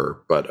to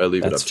her, but I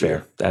leave it up to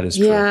you. That is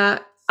true. Yeah,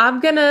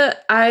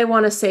 I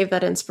want to save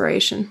that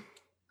inspiration.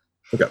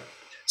 Okay.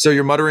 So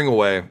you're muttering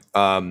away.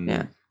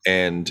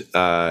 And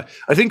I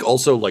think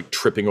also like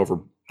tripping over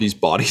these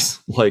bodies.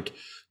 Like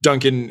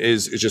Duncan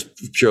is just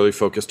purely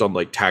focused on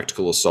like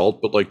tactical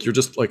assault, but like you're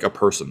just like a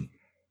person.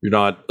 You're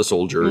not a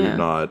soldier. Yeah. You're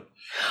not.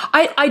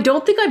 I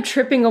don't think I'm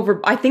tripping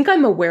over. I think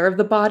I'm aware of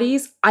the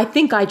bodies. I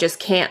think I just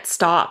can't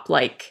stop.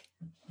 Like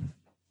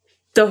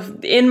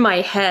in my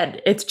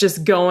head, it's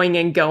just going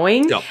and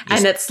going. No,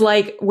 and it's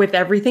like with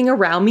everything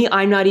around me,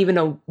 I'm not even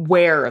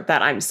aware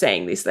that I'm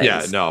saying these things.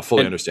 Yeah, no,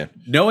 fully understand.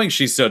 Knowing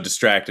she's so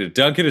distracted,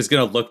 Duncan is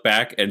going to look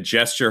back and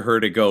gesture her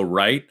to go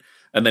right.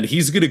 And then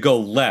he's going to go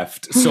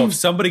left. So if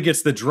somebody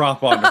gets the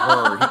drop on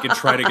her, he can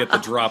try to get the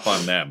drop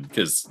on them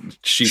because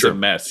she's a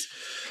mess.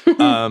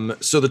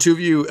 So the two of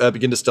you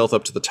begin to stealth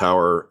up to the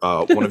tower.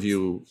 One of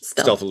you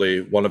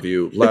stealthily, one of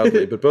you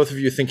loudly, but both of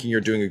you thinking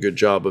you're doing a good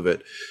job of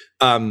it.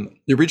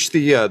 You reach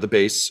the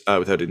base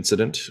without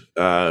incident.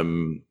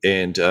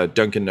 And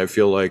Duncan, I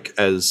feel like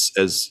as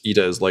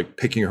Ida is like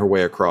picking her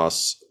way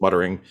across,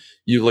 muttering,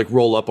 you like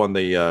roll up on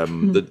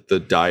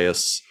the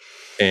dais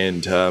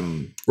and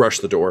rush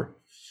the door.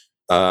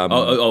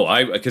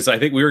 Because I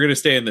think we were going to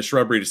stay in the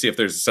shrubbery to see if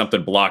there's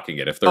something blocking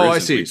it. If there isn't, I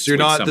see. So you're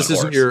not. This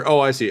isn't your.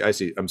 Oh, I see.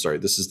 I'm sorry.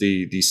 This is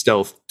the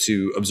stealth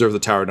to observe the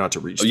tower, not to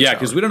reach. Yeah,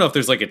 because we don't know if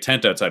there's like a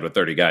tent outside with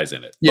 30 guys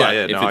in it.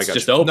 Yeah, but if it's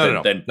just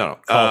open, then call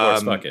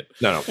horse bucket.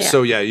 No. Yeah.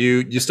 So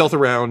you stealth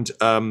around.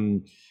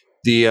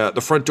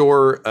 The front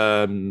door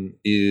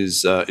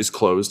is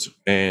closed,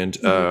 and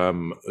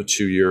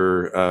to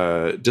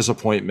your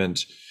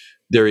disappointment,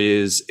 there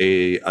is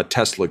a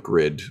Tesla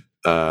grid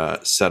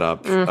set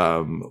up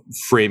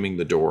framing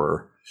the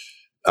door,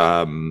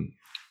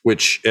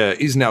 which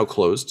is now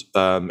closed,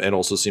 and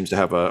also seems to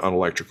have an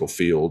electrical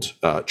field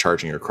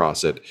charging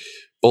across it.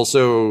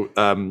 Also,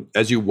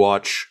 as you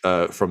watch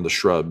from the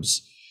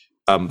shrubs,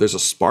 there's a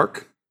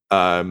spark.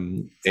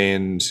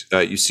 And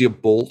you see a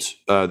bolt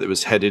that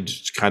was headed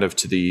kind of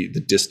to the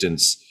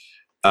distance,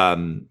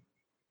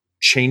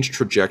 change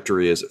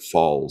trajectory as it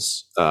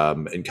falls,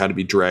 and kind of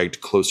be dragged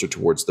closer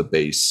towards the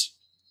base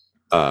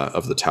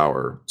of the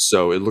tower.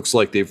 So it looks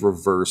like they've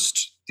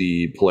reversed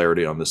the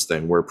polarity on this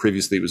thing, where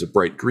previously it was a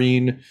bright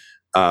green.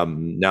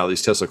 Now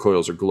these Tesla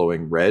coils are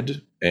glowing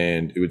red,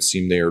 and it would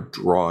seem they are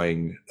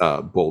drawing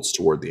bolts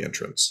toward the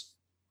entrance.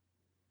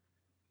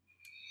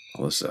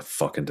 Well, this is a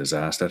fucking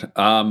disaster.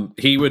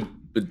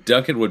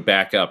 Duncan would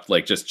back up,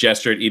 like just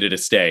gesture at Ida to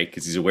stay,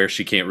 because he's aware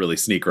she can't really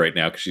sneak right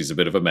now because she's a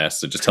bit of a mess.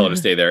 So just tell her to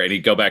stay there, and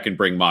he'd go back and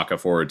bring Maka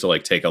forward to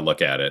like take a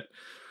look at it.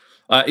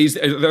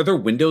 Are there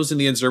windows in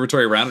the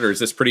observatory around it, or is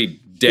this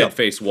pretty dead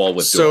face wall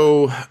with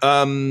door?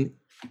 So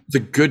the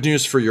good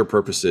news for your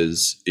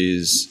purposes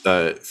is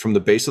from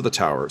the base of the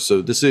tower.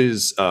 So this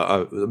is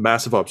a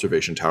massive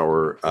observation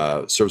tower,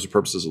 serves the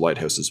purpose as a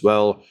lighthouse as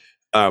well.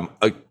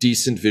 A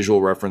decent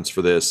visual reference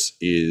for this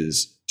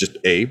is just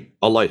A,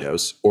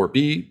 lighthouse, or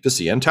B, the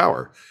CN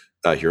Tower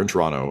here in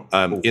Toronto.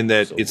 In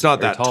that so it's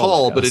not that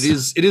tall, but it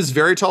is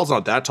very tall. It's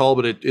not that tall,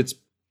 but it's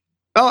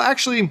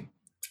actually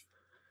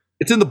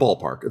it's in the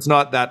ballpark. It's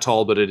not that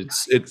tall, but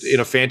it's in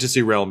a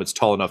fantasy realm. It's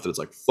tall enough that it's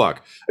like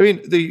fuck. I mean,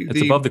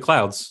 it's above the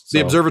clouds. So.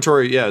 The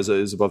observatory,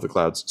 is above the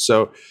clouds.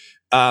 So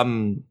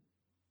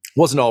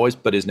wasn't always,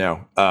 but is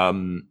now.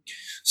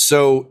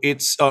 So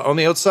it's on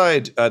the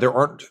outside. There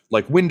aren't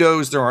like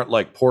windows. There aren't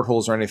like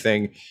portholes or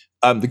anything.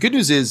 The good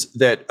news is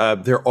that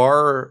there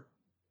are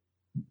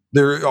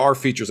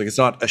features. Like it's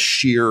not a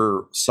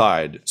sheer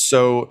side.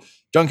 So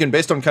Duncan,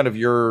 based on kind of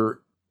your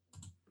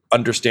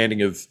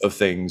understanding of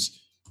things,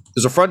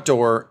 there's a front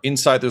door.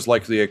 Inside, there's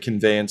likely a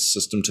conveyance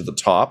system to the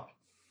top,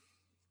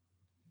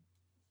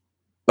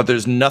 but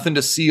there's nothing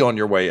to see on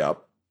your way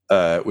up,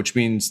 which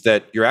means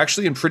that you're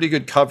actually in pretty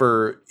good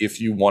cover if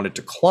you wanted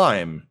to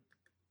climb.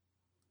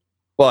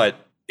 But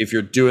if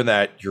you're doing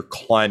that, you're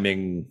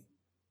climbing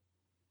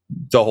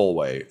the whole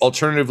way.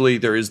 Alternatively,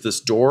 there is this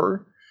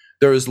door.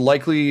 There is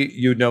likely,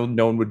 no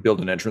one would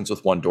build an entrance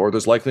with one door.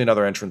 There's likely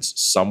another entrance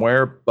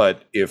somewhere.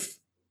 But if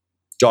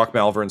Doc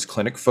Malvern's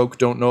clinic folk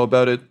don't know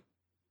about it,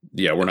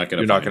 yeah, we're not going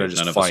to. You're not going to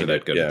just none find of us are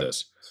that good it. at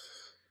this.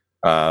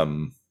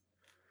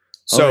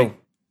 So,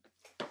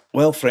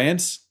 well,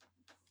 friends,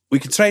 we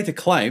could try to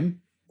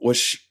climb,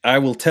 which I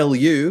will tell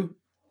you,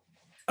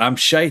 I'm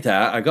shite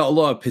at. I got a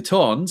lot of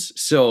pitons,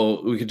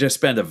 so we could just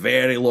spend a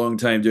very long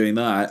time doing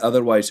that.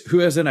 Otherwise, who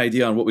has an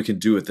idea on what we can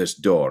do with this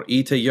door?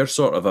 Ita, you're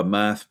sort of a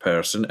math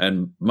person,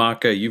 and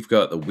Maka, you've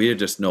got the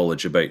weirdest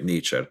knowledge about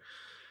nature.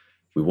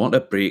 We want to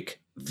break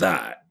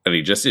that. And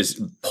he just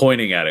is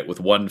pointing at it with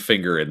one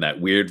finger in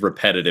that weird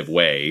repetitive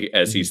way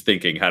as he's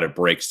thinking how to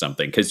break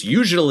something. Because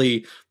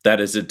usually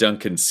that is a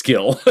Duncan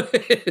skill.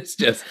 It's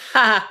just,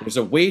 there's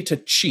a way to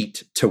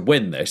cheat to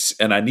win this,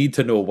 and I need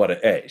to know what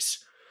it is.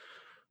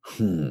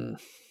 Trying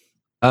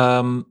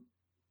to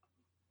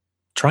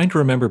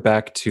remember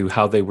back to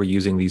how they were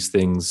using these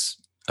things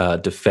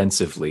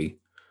defensively.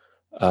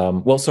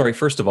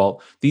 First of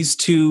all, these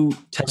two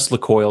Tesla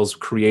coils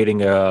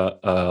creating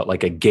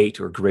a gate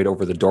or grid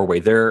over the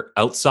doorway, they're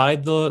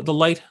outside the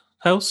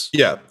lighthouse?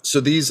 Yeah. So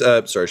these,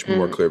 sorry, I should be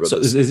more clear about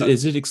this.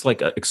 Is it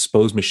like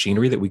exposed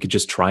machinery that we could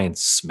just try and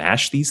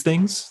smash these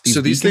things?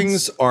 These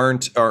things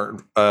aren't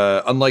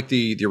unlike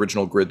the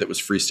original grid that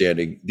was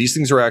freestanding. These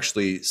things are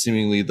actually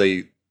seemingly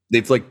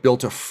they've like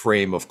built a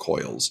frame of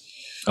coils.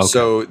 Okay.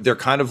 So they're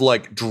kind of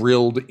like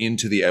drilled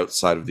into the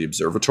outside of the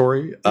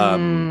observatory.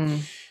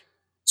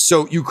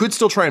 So you could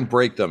still try and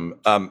break them.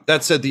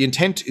 That said, the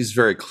intent is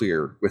very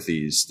clear with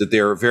these, that they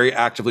are very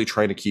actively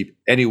trying to keep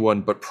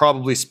anyone, but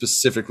probably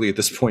specifically at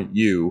this point,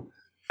 you,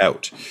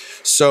 out.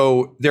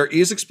 So there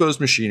is exposed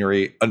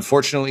machinery.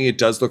 Unfortunately, it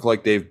does look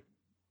like they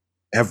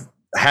have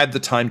had the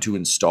time to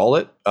install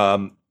it.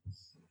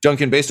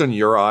 Duncan, based on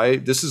your eye,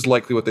 this is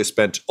likely what they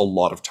spent a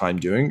lot of time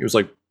doing. It was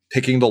like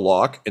picking the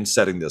lock and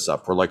setting this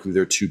up were likely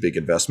their two big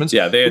investments.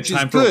 Yeah, they had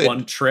time for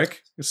one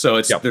trick.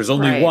 So there's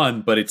only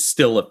one, but it's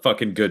still a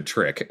fucking good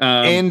trick.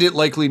 And it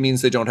likely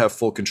means they don't have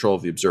full control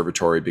of the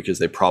observatory because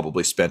they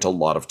probably spent a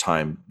lot of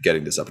time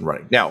getting this up and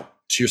running. Now,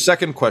 to your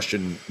second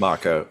question,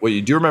 Maka, what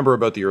you do remember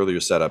about the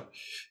earlier setup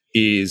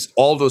is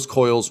all those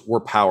coils were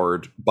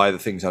powered by the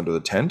things under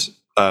the tent.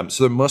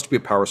 So there must be a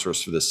power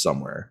source for this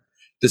somewhere.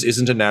 This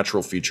isn't a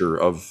natural feature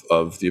of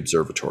the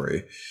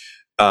observatory.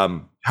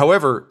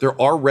 However,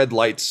 there are red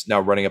lights now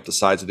running up the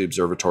sides of the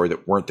observatory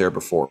that weren't there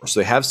before. So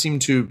they have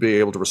seemed to be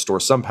able to restore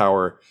some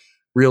power.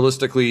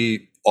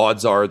 Realistically,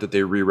 odds are that they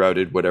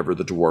rerouted whatever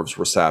the dwarves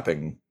were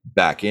sapping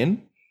back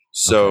in.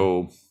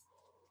 So,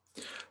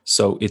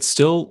 So it's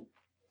still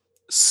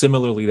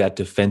similarly that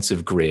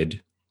defensive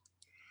grid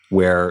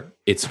where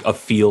it's a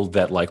field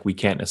that like we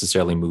can't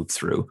necessarily move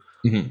through.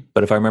 Mhm.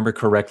 But if I remember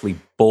correctly,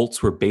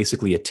 bolts were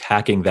basically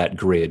attacking that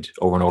grid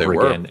over and They over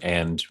were. again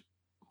and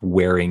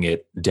wearing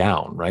it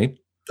down, right?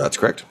 that's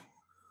correct.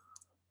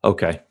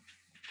 Okay.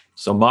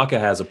 So Maka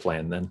has a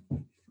plan then.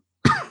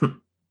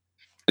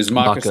 Is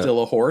Maka Maka-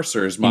 still a horse,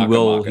 or is He Maka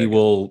will Maka? he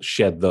will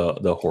shed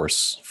the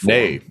horse form.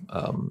 Nay.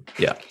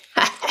 Yeah.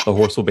 The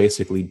horse will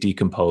basically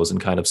decompose and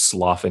kind of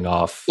sloughing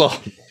off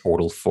Oh,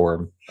 turtle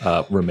form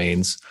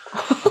remains.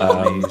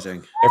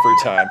 Amazing. every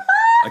time.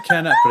 I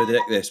cannot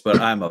predict this, but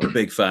I'm a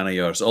big fan of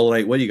yours. All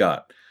right, what do you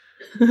got?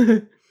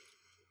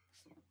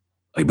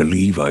 I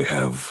believe I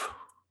have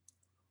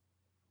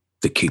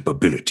the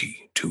capability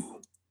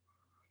to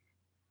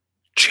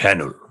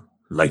channel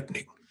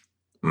lightning.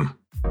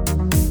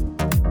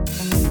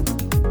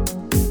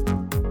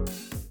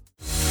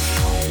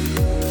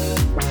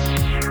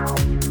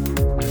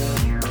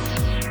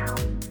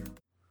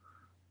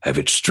 Have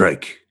it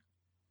strike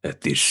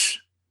at this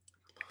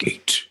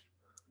gate.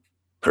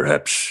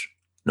 Perhaps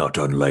not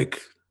unlike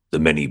the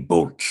many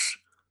bolts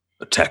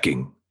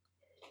attacking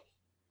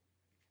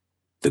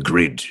the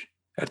grid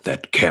at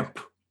that camp,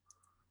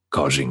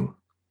 causing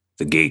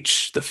the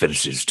gates, the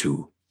fences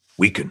to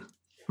weaken,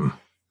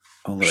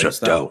 All right, shut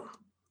so down.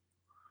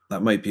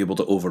 that might be able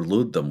to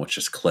overload them, which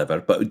is clever.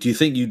 But do you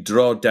think you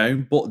draw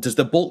down bolt? Does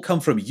the bolt come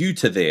from you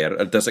to there,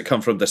 or does it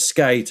come from the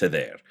sky to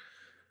there?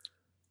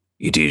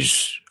 It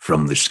is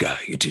from the sky.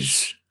 It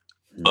is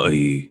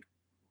a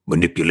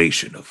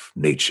manipulation of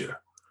nature.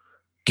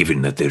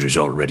 Given that there is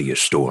already a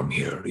storm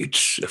here,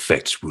 its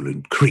effects will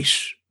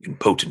increase in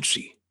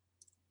potency.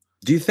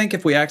 Do you think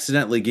if we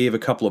accidentally gave a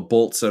couple of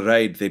bolts a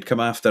ride, they'd come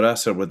after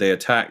us, or would they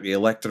attack the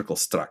electrical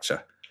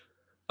structure?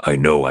 I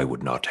know I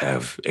would not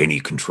have any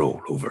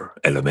control over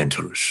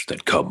elementals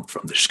that come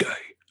from the sky.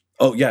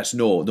 Oh, yes,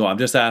 no, I'm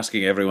just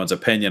asking everyone's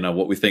opinion on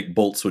what we think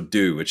bolts would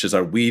do, which is,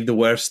 are we the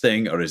worst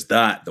thing, or is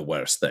that the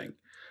worst thing?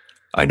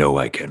 I know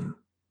I can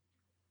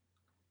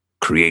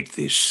create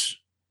this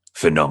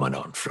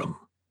phenomenon from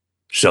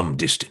some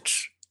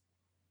distance.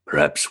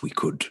 Perhaps we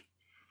could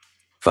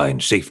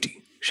find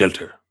safety,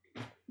 shelter,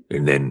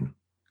 and then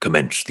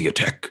commence the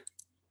attack.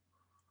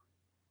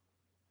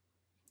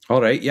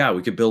 All right, yeah,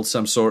 we could build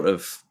some sort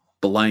of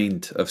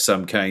blind of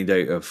some kind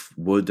out of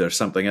wood or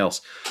something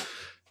else.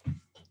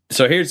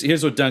 So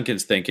here's what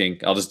Duncan's thinking.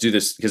 I'll just do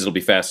this because it'll be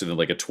faster than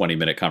like a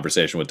 20-minute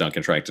conversation with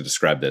Duncan trying to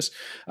describe this.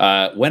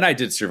 When I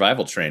did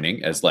survival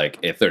training as like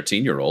a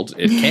 13-year-old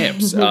at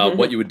camps,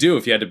 what you would do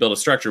if you had to build a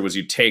structure was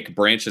you'd take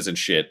branches and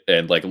shit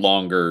and like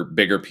longer,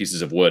 bigger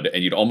pieces of wood,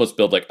 and you'd almost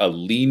build like a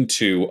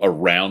lean-to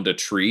around a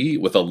tree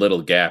with a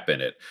little gap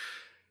in it.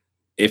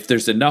 If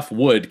there's enough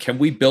wood, can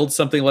we build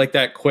something like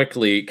that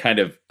quickly, kind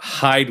of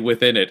hide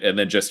within it, and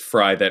then just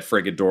fry that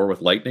friggin' door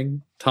with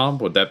lightning? Tom,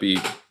 would that be...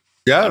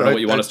 Yeah, I don't know what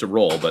you want us to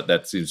roll, but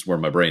that seems where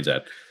my brain's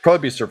at.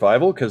 Probably be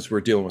survival because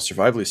we're dealing with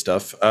survivally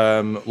stuff.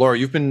 Laura,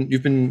 you've been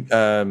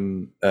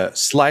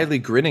slyly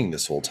grinning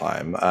this whole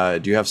time.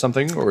 Do you have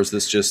something, or is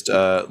this just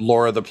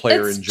Laura, the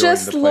player, It's enjoying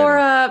just the planning?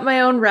 Laura,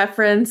 my own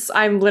reference.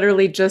 I'm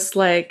literally just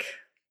like,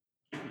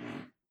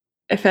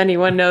 if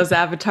anyone knows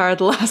Avatar: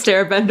 The Last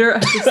Airbender,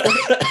 I'm just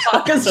like,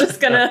 Maka's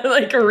just gonna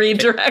like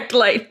redirect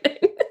lightning.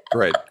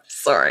 Right.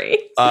 Sorry.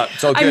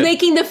 It's all good. I'm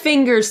making the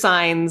finger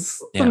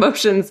signs, Yeah. the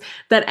motions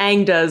that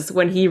Aang does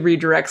when he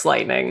redirects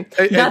lightning.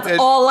 That's and-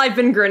 all I've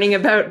been grinning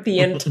about the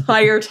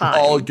entire time.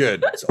 all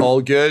good. It's all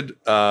good.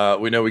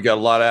 We know we got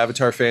a lot of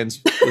Avatar fans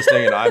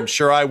listening, and I'm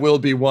sure I will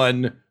be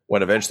one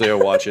when eventually I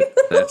watch it.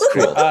 That's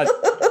cool.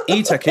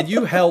 Ita, can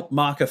you help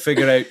Maka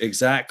figure out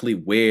exactly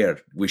where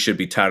we should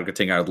be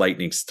targeting our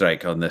lightning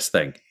strike on this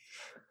thing?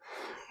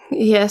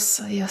 Yes,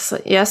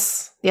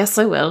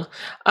 I will.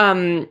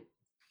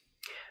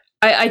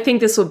 I think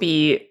this will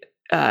be,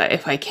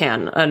 if I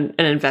can, an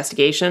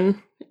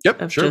investigation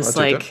Yep, of sure. just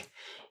I'll take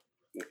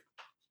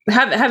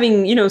like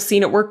having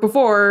seen it work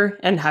before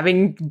and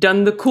having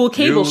done the cool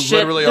cable You shit.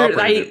 literally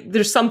operated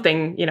There's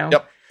something, that.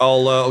 Yep.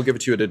 I'll give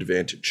it to you at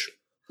advantage.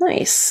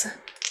 Nice.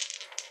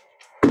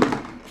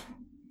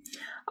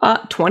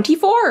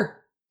 24.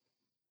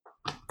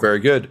 Very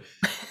good.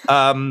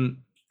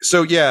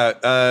 So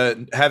yeah,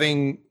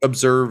 having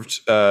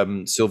observed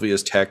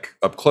Sylvia's tech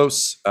up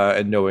close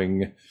and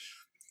knowing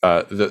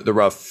the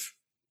rough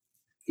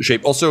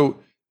shape, also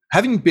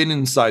having been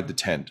inside the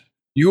tent,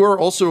 you are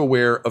also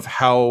aware of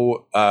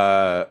how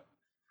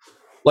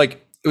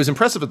like it was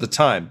impressive at the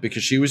time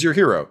because she was your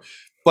hero.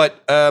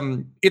 But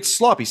it's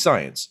sloppy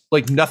science.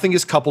 Like nothing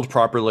is coupled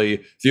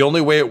properly. The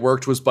only way it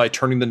worked was by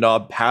turning the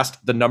knob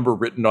past the number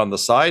written on the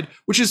side,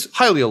 which is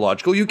highly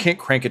illogical. You can't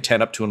crank a 10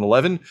 up to an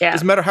 11. Yeah.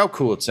 Doesn't matter how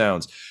cool it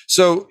sounds.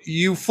 So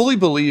you fully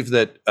believe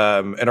that,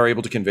 and are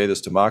able to convey this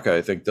to Maka,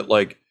 I think, that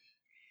like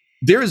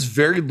there is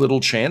very little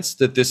chance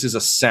that this is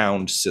a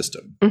sound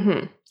system.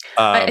 Mm-hmm.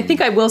 I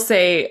think I will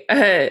say,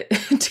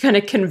 to kind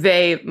of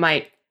convey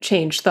my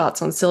changed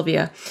thoughts on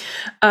Sylvia,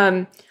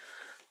 when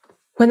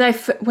I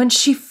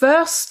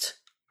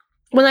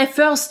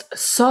first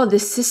saw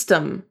this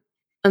system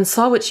and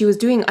saw what she was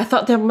doing, I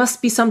thought there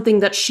must be something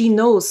that she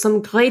knows,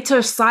 some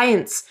greater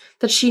science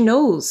that she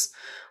knows.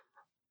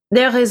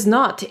 There is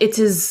not. It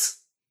is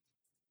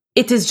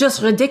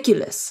just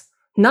ridiculous.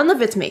 None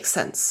of it makes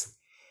sense.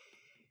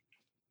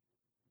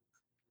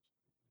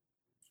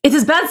 It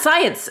is bad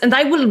science, and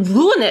I will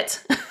ruin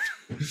it.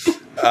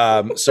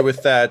 So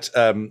with that,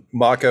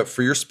 Maka,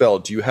 for your spell,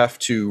 do you have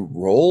to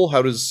roll?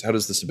 How does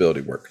this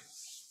ability work?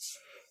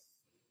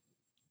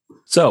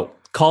 So,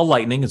 Call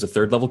Lightning is a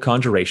 3rd level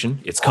conjuration.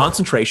 It's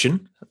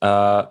concentration,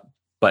 but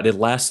it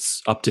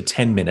lasts up to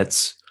 10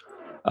 minutes.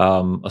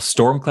 A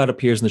storm cloud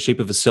appears in the shape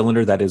of a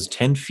cylinder that is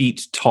 10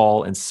 feet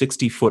tall and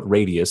 60-foot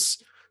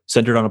radius,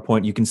 centered on a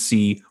point you can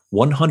see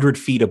 100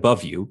 feet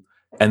above you,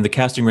 and the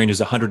casting range is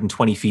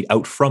 120 feet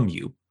out from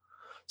you.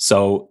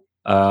 So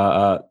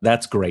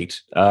that's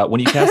great.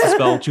 When you cast a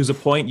spell, choose a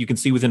point you can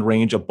see within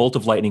range. A bolt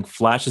of lightning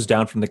flashes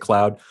down from the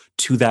cloud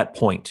to that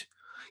point.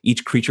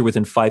 Each creature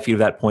within 5 feet of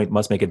that point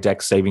must make a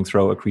dex saving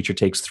throw. A creature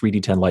takes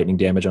 3d10 lightning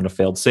damage on a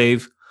failed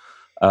save.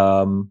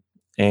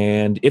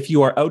 And if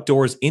you are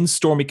outdoors in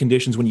stormy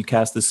conditions when you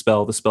cast this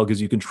spell, the spell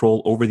gives you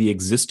control over the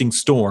existing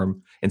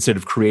storm instead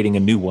of creating a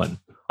new one.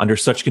 Under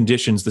such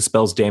conditions, the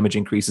spell's damage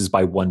increases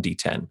by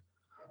 1d10.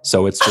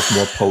 So it's just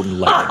more potent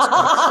lightning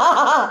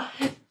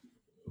spells.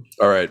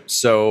 All right,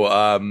 so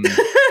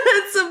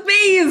It's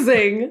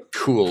amazing.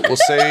 cool. We'll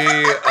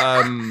say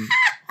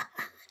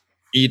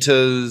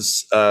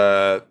Ita's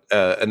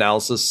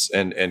analysis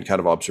and kind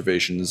of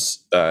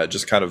observations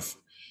just kind of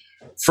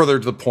further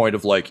to the point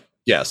of like,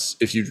 yes,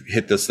 if you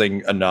hit this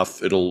thing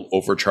enough, it'll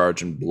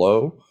overcharge and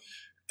blow.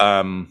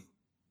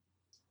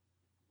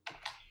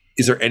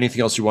 Is there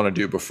anything else you want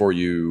to do before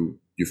you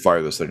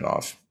fire this thing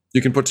off?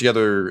 You can put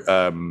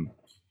together.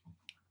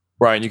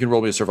 Brian, you can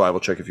roll me a survival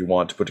check if you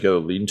want to put together a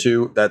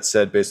lean-to. That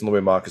said, based on the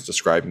way Mock is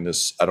describing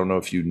this, I don't know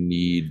if you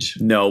need.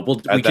 No,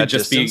 we could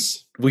just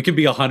distance. we could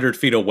be 100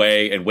 feet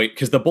away and wait,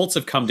 because the bolts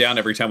have come down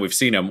every time we've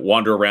seen them.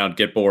 Wander around,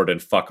 get bored,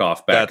 and fuck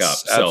off back up.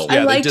 So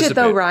Yeah, I liked they it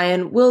though, dissipate.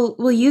 Ryan.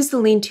 We'll use the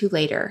lean-to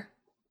later.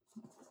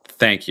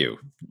 thank you,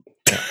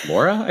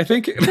 Laura. I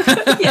think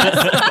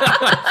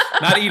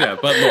not Ida,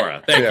 but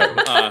Laura. Thank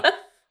you.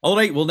 All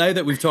right, well, now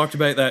that we've talked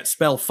about that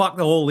spell, fuck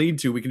the whole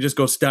lean-to, we can just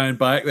go stand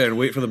back there and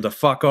wait for them to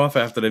fuck off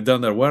after they've done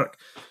their work.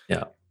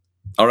 Yeah.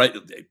 All right,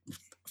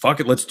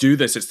 fuck it, let's do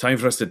this. It's time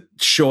for us to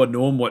show a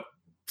gnome what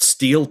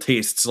steel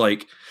tastes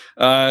like.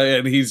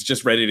 And he's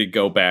just ready to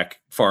go back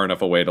far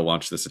enough away to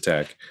launch this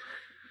attack.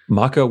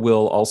 Maka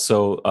will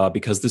also,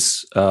 because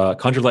this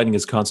Conjure Lightning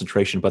is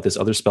concentration, but this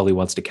other spell he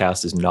wants to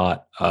cast is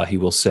not, he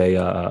will say,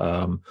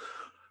 I'm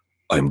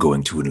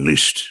going to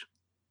enlist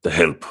the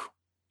help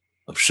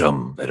of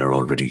some that are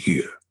already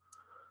here.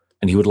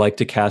 and he would like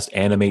to cast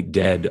Animate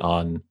Dead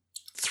on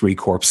 3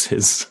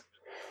 corpses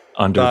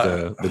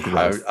under the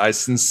growth. I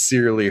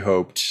sincerely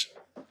hoped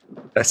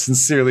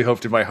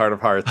in my heart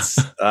of hearts,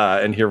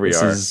 and here we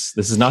are. This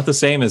is not the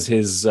same as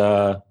his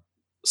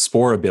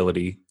spore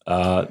ability.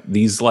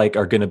 These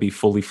are going to be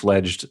fully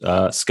fledged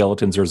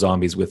skeletons or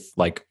zombies with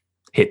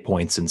hit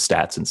points and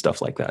stats and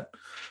stuff like that.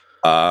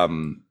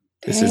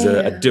 This is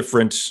a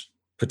different,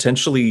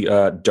 potentially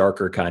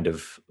darker kind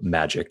of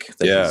magic.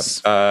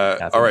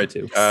 All right.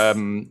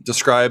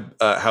 Describe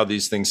how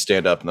these things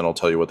stand up, and then I'll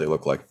tell you what they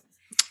look like.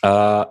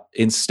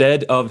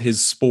 Instead of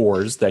his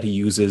spores that he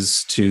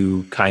uses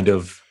to kind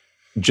of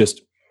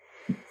just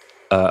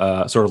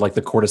sort of like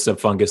the cordyceps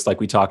fungus, like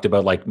we talked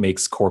about,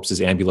 makes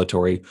corpses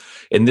ambulatory.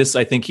 In this,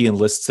 I think he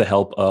enlists the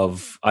help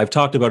of, I've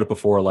talked about it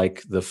before,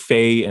 the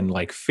fae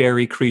and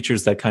fairy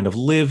creatures that kind of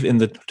live in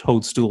the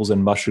toadstools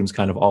and mushrooms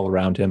kind of all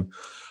around him.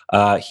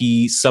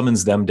 He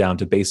summons them down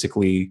to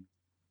basically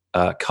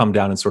come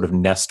down and sort of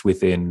nest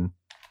within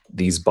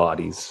these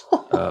bodies.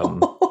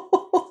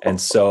 And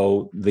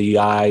so the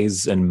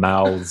eyes and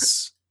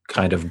mouths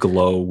kind of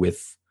glow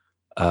with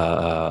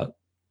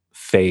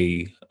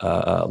fae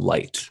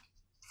light.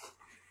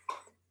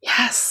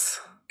 Yes.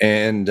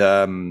 And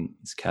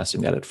he's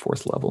casting that at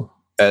 4th level.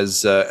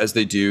 As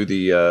they do,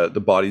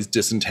 the bodies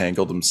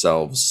disentangle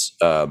themselves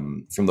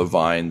from the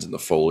vines and the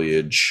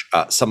foliage.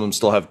 Some of them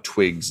still have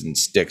twigs and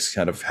sticks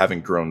kind of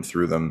having grown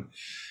through them,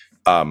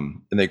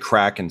 and they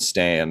crack and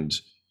stand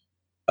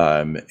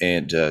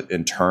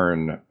and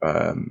turn.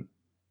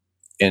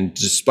 And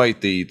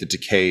despite the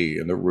decay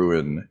and the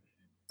ruin,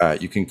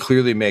 you can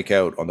clearly make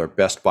out on their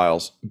Best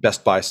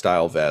Buy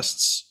style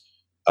vests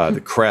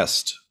the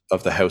crest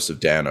of the House of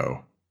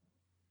Dano.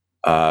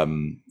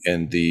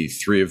 And the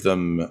 3 of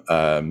them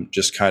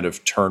just kind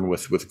of turn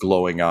with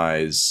glowing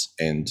eyes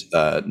and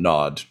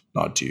nod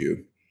to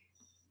you.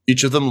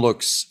 Each of them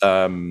looks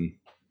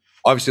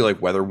obviously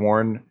weather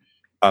worn.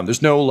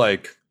 There's no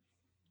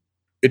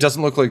it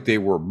doesn't look like they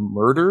were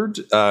murdered.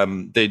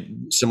 They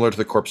similar to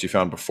the corpse you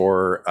found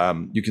before.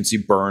 You can see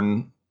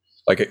burn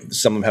like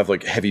some of them have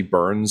like heavy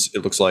burns.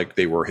 It looks like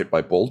they were hit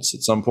by bolts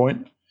at some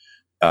point.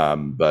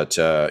 But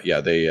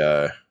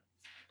they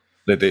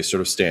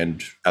sort of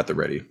stand at the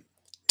ready.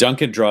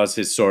 Duncan draws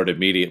his sword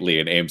immediately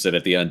and aims it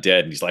at the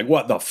undead, and he's like,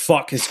 "What the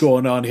fuck is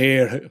going on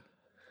here?"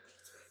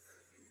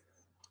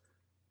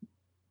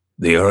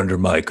 They are under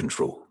my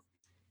control.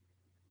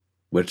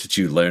 Where did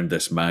you learn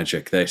this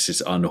magic? This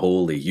is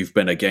unholy. You've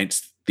been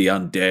against the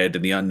undead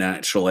and the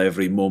unnatural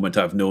every moment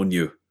I've known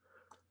you.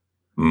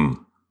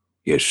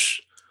 Yes,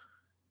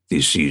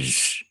 this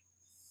is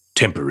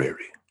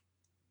temporary.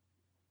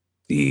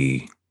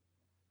 The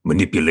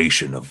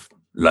manipulation of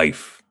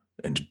life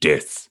and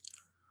death.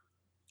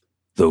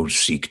 Those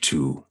seek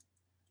to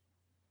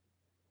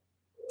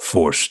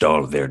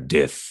forestall their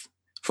death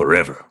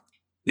forever.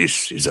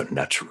 This is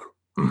unnatural.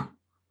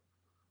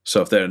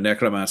 So if they're a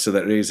necromancer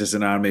that raises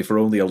an army for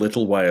only a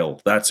little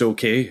while, that's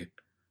okay?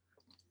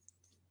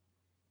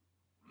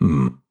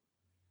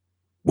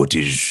 What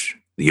is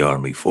the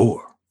army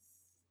for?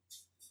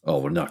 Oh,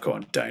 we're not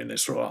going down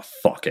this road.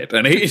 Fuck it.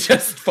 And he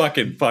just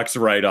fucking fucks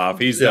right off.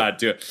 He's not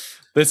doing...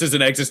 This is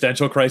an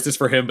existential crisis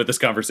for him, but this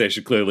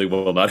conversation clearly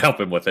will not help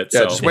him with it.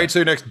 Yeah, just wait till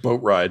your next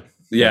boat ride.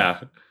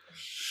 Yeah.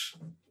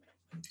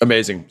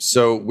 Amazing.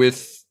 So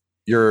with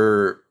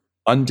your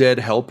undead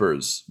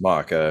helpers,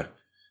 Maka,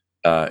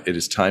 it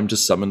is time to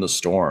summon the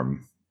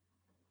storm.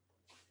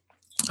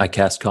 I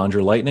cast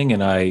Conjure Lightning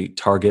and I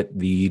target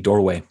the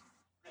doorway.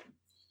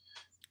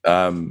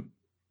 Do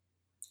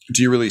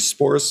you release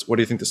spores? What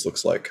do you think this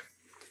looks like?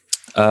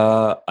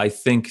 I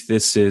think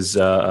this is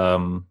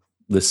the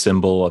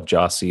symbol of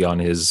Jossie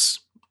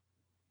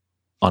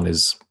on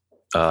his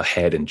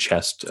head and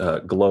chest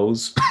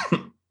glows.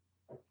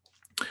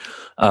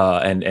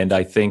 And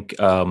I think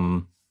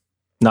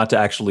not to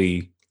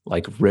actually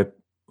like rip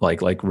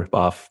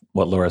off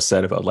what Laura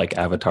said about like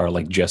Avatar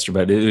like gesture,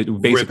 but it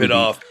basically rip it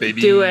off,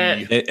 baby. Do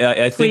it.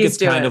 I think Please it's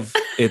do kind it. of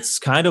it's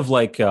kind of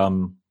like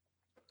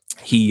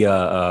he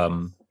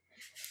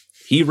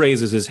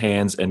raises his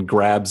hands and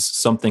grabs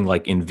something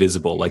like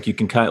invisible. Like you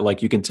can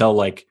tell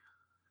like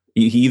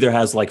he either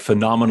has like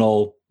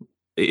phenomenal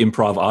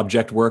improv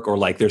object work or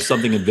like there's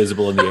something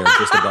invisible in the air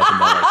just above him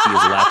that like he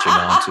is latching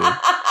onto.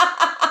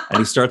 And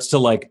he starts to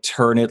like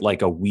turn it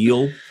like a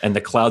wheel, and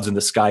the clouds in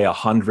the sky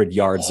 100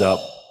 yards up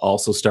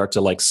also start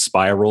to like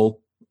spiral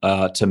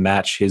to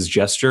match his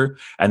gesture.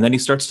 And then he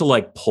starts to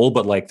like pull,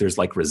 but like there's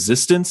like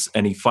resistance,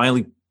 and he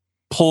finally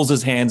pulls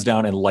his hands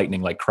down and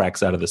lightning like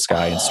cracks out of the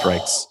sky and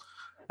strikes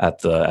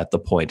at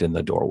the point in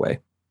the doorway.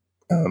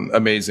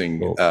 Amazing.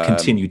 We'll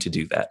continue to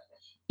do that.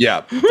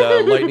 Yeah,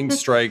 the lightning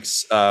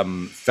strikes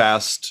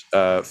fast,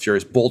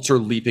 furious. Bolts are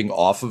leaping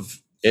off of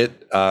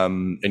it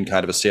and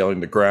kind of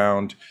assailing the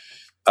ground.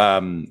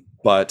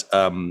 But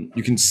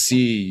you can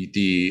see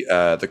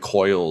the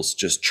coils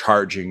just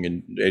charging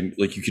and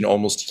like you can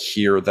almost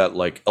hear that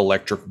like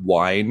electric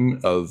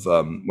whine of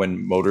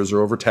when motors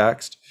are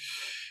overtaxed.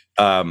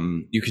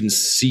 You can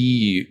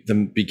see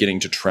them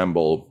beginning to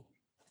tremble.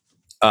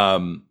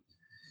 And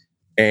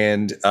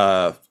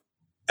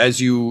as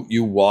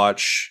you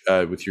watch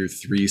with your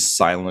three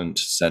silent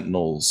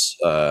sentinels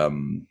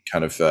kind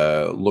of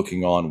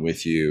looking on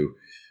with you,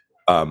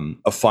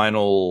 a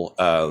final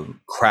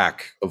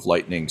crack of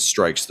lightning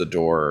strikes the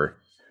door,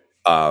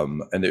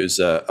 and there's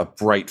a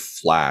bright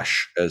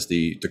flash as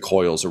the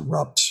coils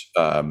erupt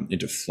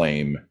into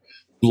flame,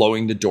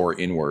 blowing the door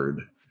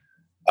inward.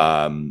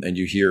 And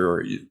you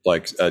hear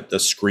like a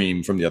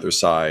scream from the other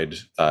side,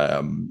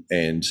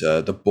 and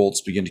the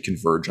bolts begin to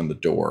converge on the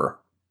door.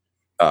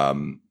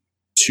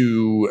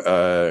 Two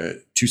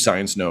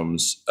science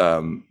gnomes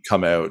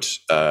come out,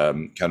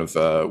 kind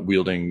of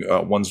wielding.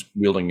 One's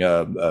wielding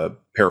a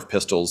pair of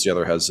pistols. The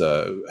other has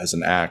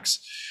an axe.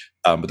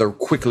 But they're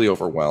quickly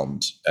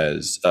overwhelmed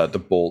as the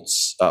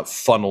bolts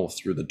funnel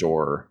through the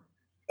door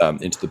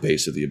into the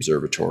base of the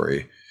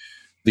observatory.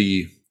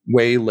 The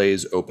way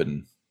lays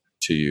open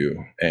to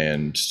you,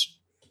 and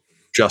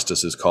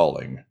justice is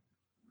calling.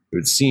 It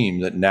would seem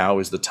that now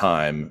is the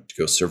time to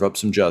go serve up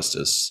some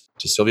justice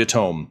to Sylvia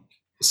Tome,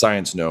 the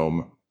science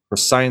gnome, her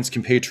science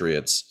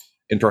compatriots,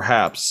 and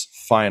perhaps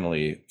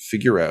finally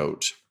figure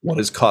out what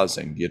is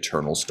causing the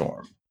eternal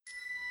storm.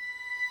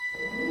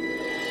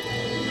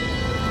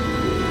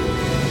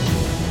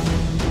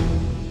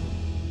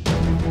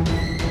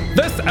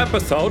 This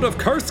episode of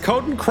Curse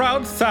Code and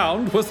Crowd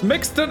Sound was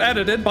mixed and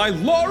edited by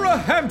Laura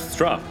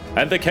Hemstra,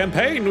 and the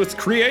campaign was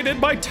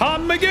created by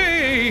Tom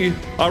McGee.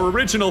 Our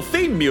original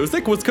theme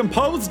music was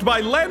composed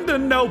by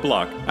Landon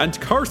Noblock, and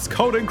Curse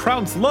Code and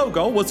Crown's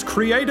logo was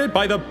created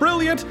by the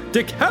brilliant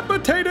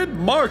Decapitated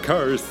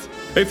Markers.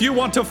 If you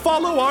want to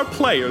follow our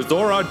players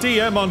or our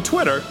DM on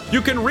Twitter,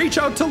 you can reach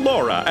out to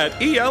Laura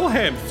at EL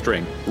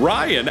Hamstring,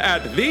 Ryan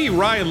at the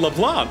Ryan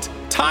LeBlanc,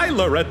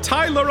 Tyler at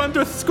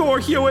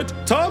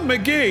Tyler_Hewitt, Tom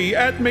McGee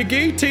at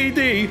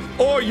McGeeTD,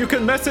 or you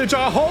can message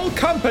our whole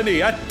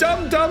company at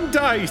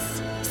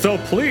DumDumDice. So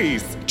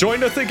please,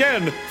 join us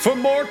again for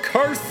more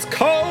Curse,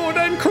 Code,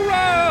 and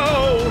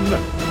Crown!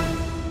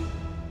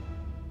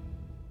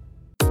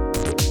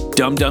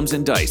 Dum-Dums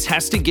and Dice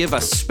has to give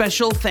a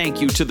special thank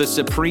you to the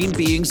supreme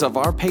beings of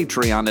our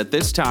Patreon at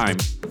this time.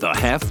 The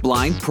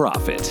Half-Blind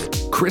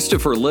Prophet,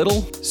 Christopher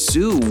Little,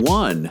 Sue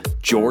One,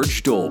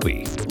 George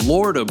Dolby,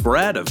 Lord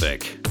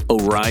Abradovic,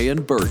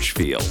 Orion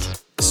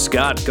Birchfield,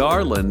 Scott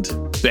Garland,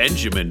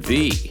 Benjamin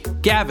V,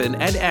 Gavin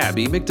and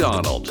Abby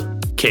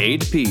McDonald,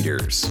 Cade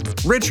Peters,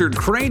 Richard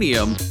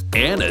Cranium,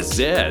 Anna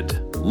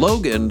Zed,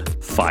 Logan,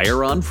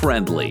 Fire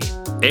Unfriendly,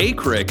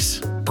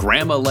 Acrix,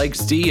 Grandma Likes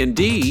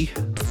D&D,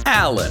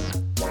 Alan,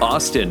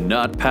 Austin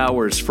Nut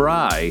Powers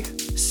Fry,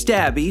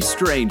 Stabby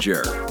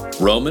Stranger,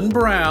 Roman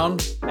Brown,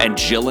 and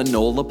Jill and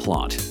Noel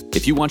LaPlante.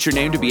 If you want your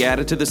name to be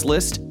added to this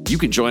list, you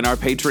can join our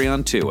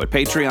Patreon too at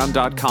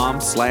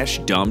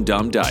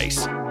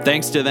patreon.com/dumdumdice.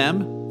 Thanks to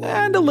them,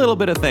 and a little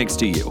bit of thanks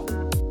to you.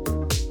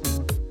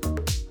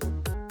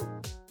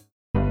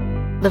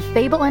 The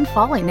Fable and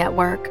Folly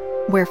Network,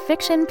 where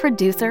fiction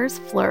producers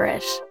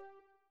flourish.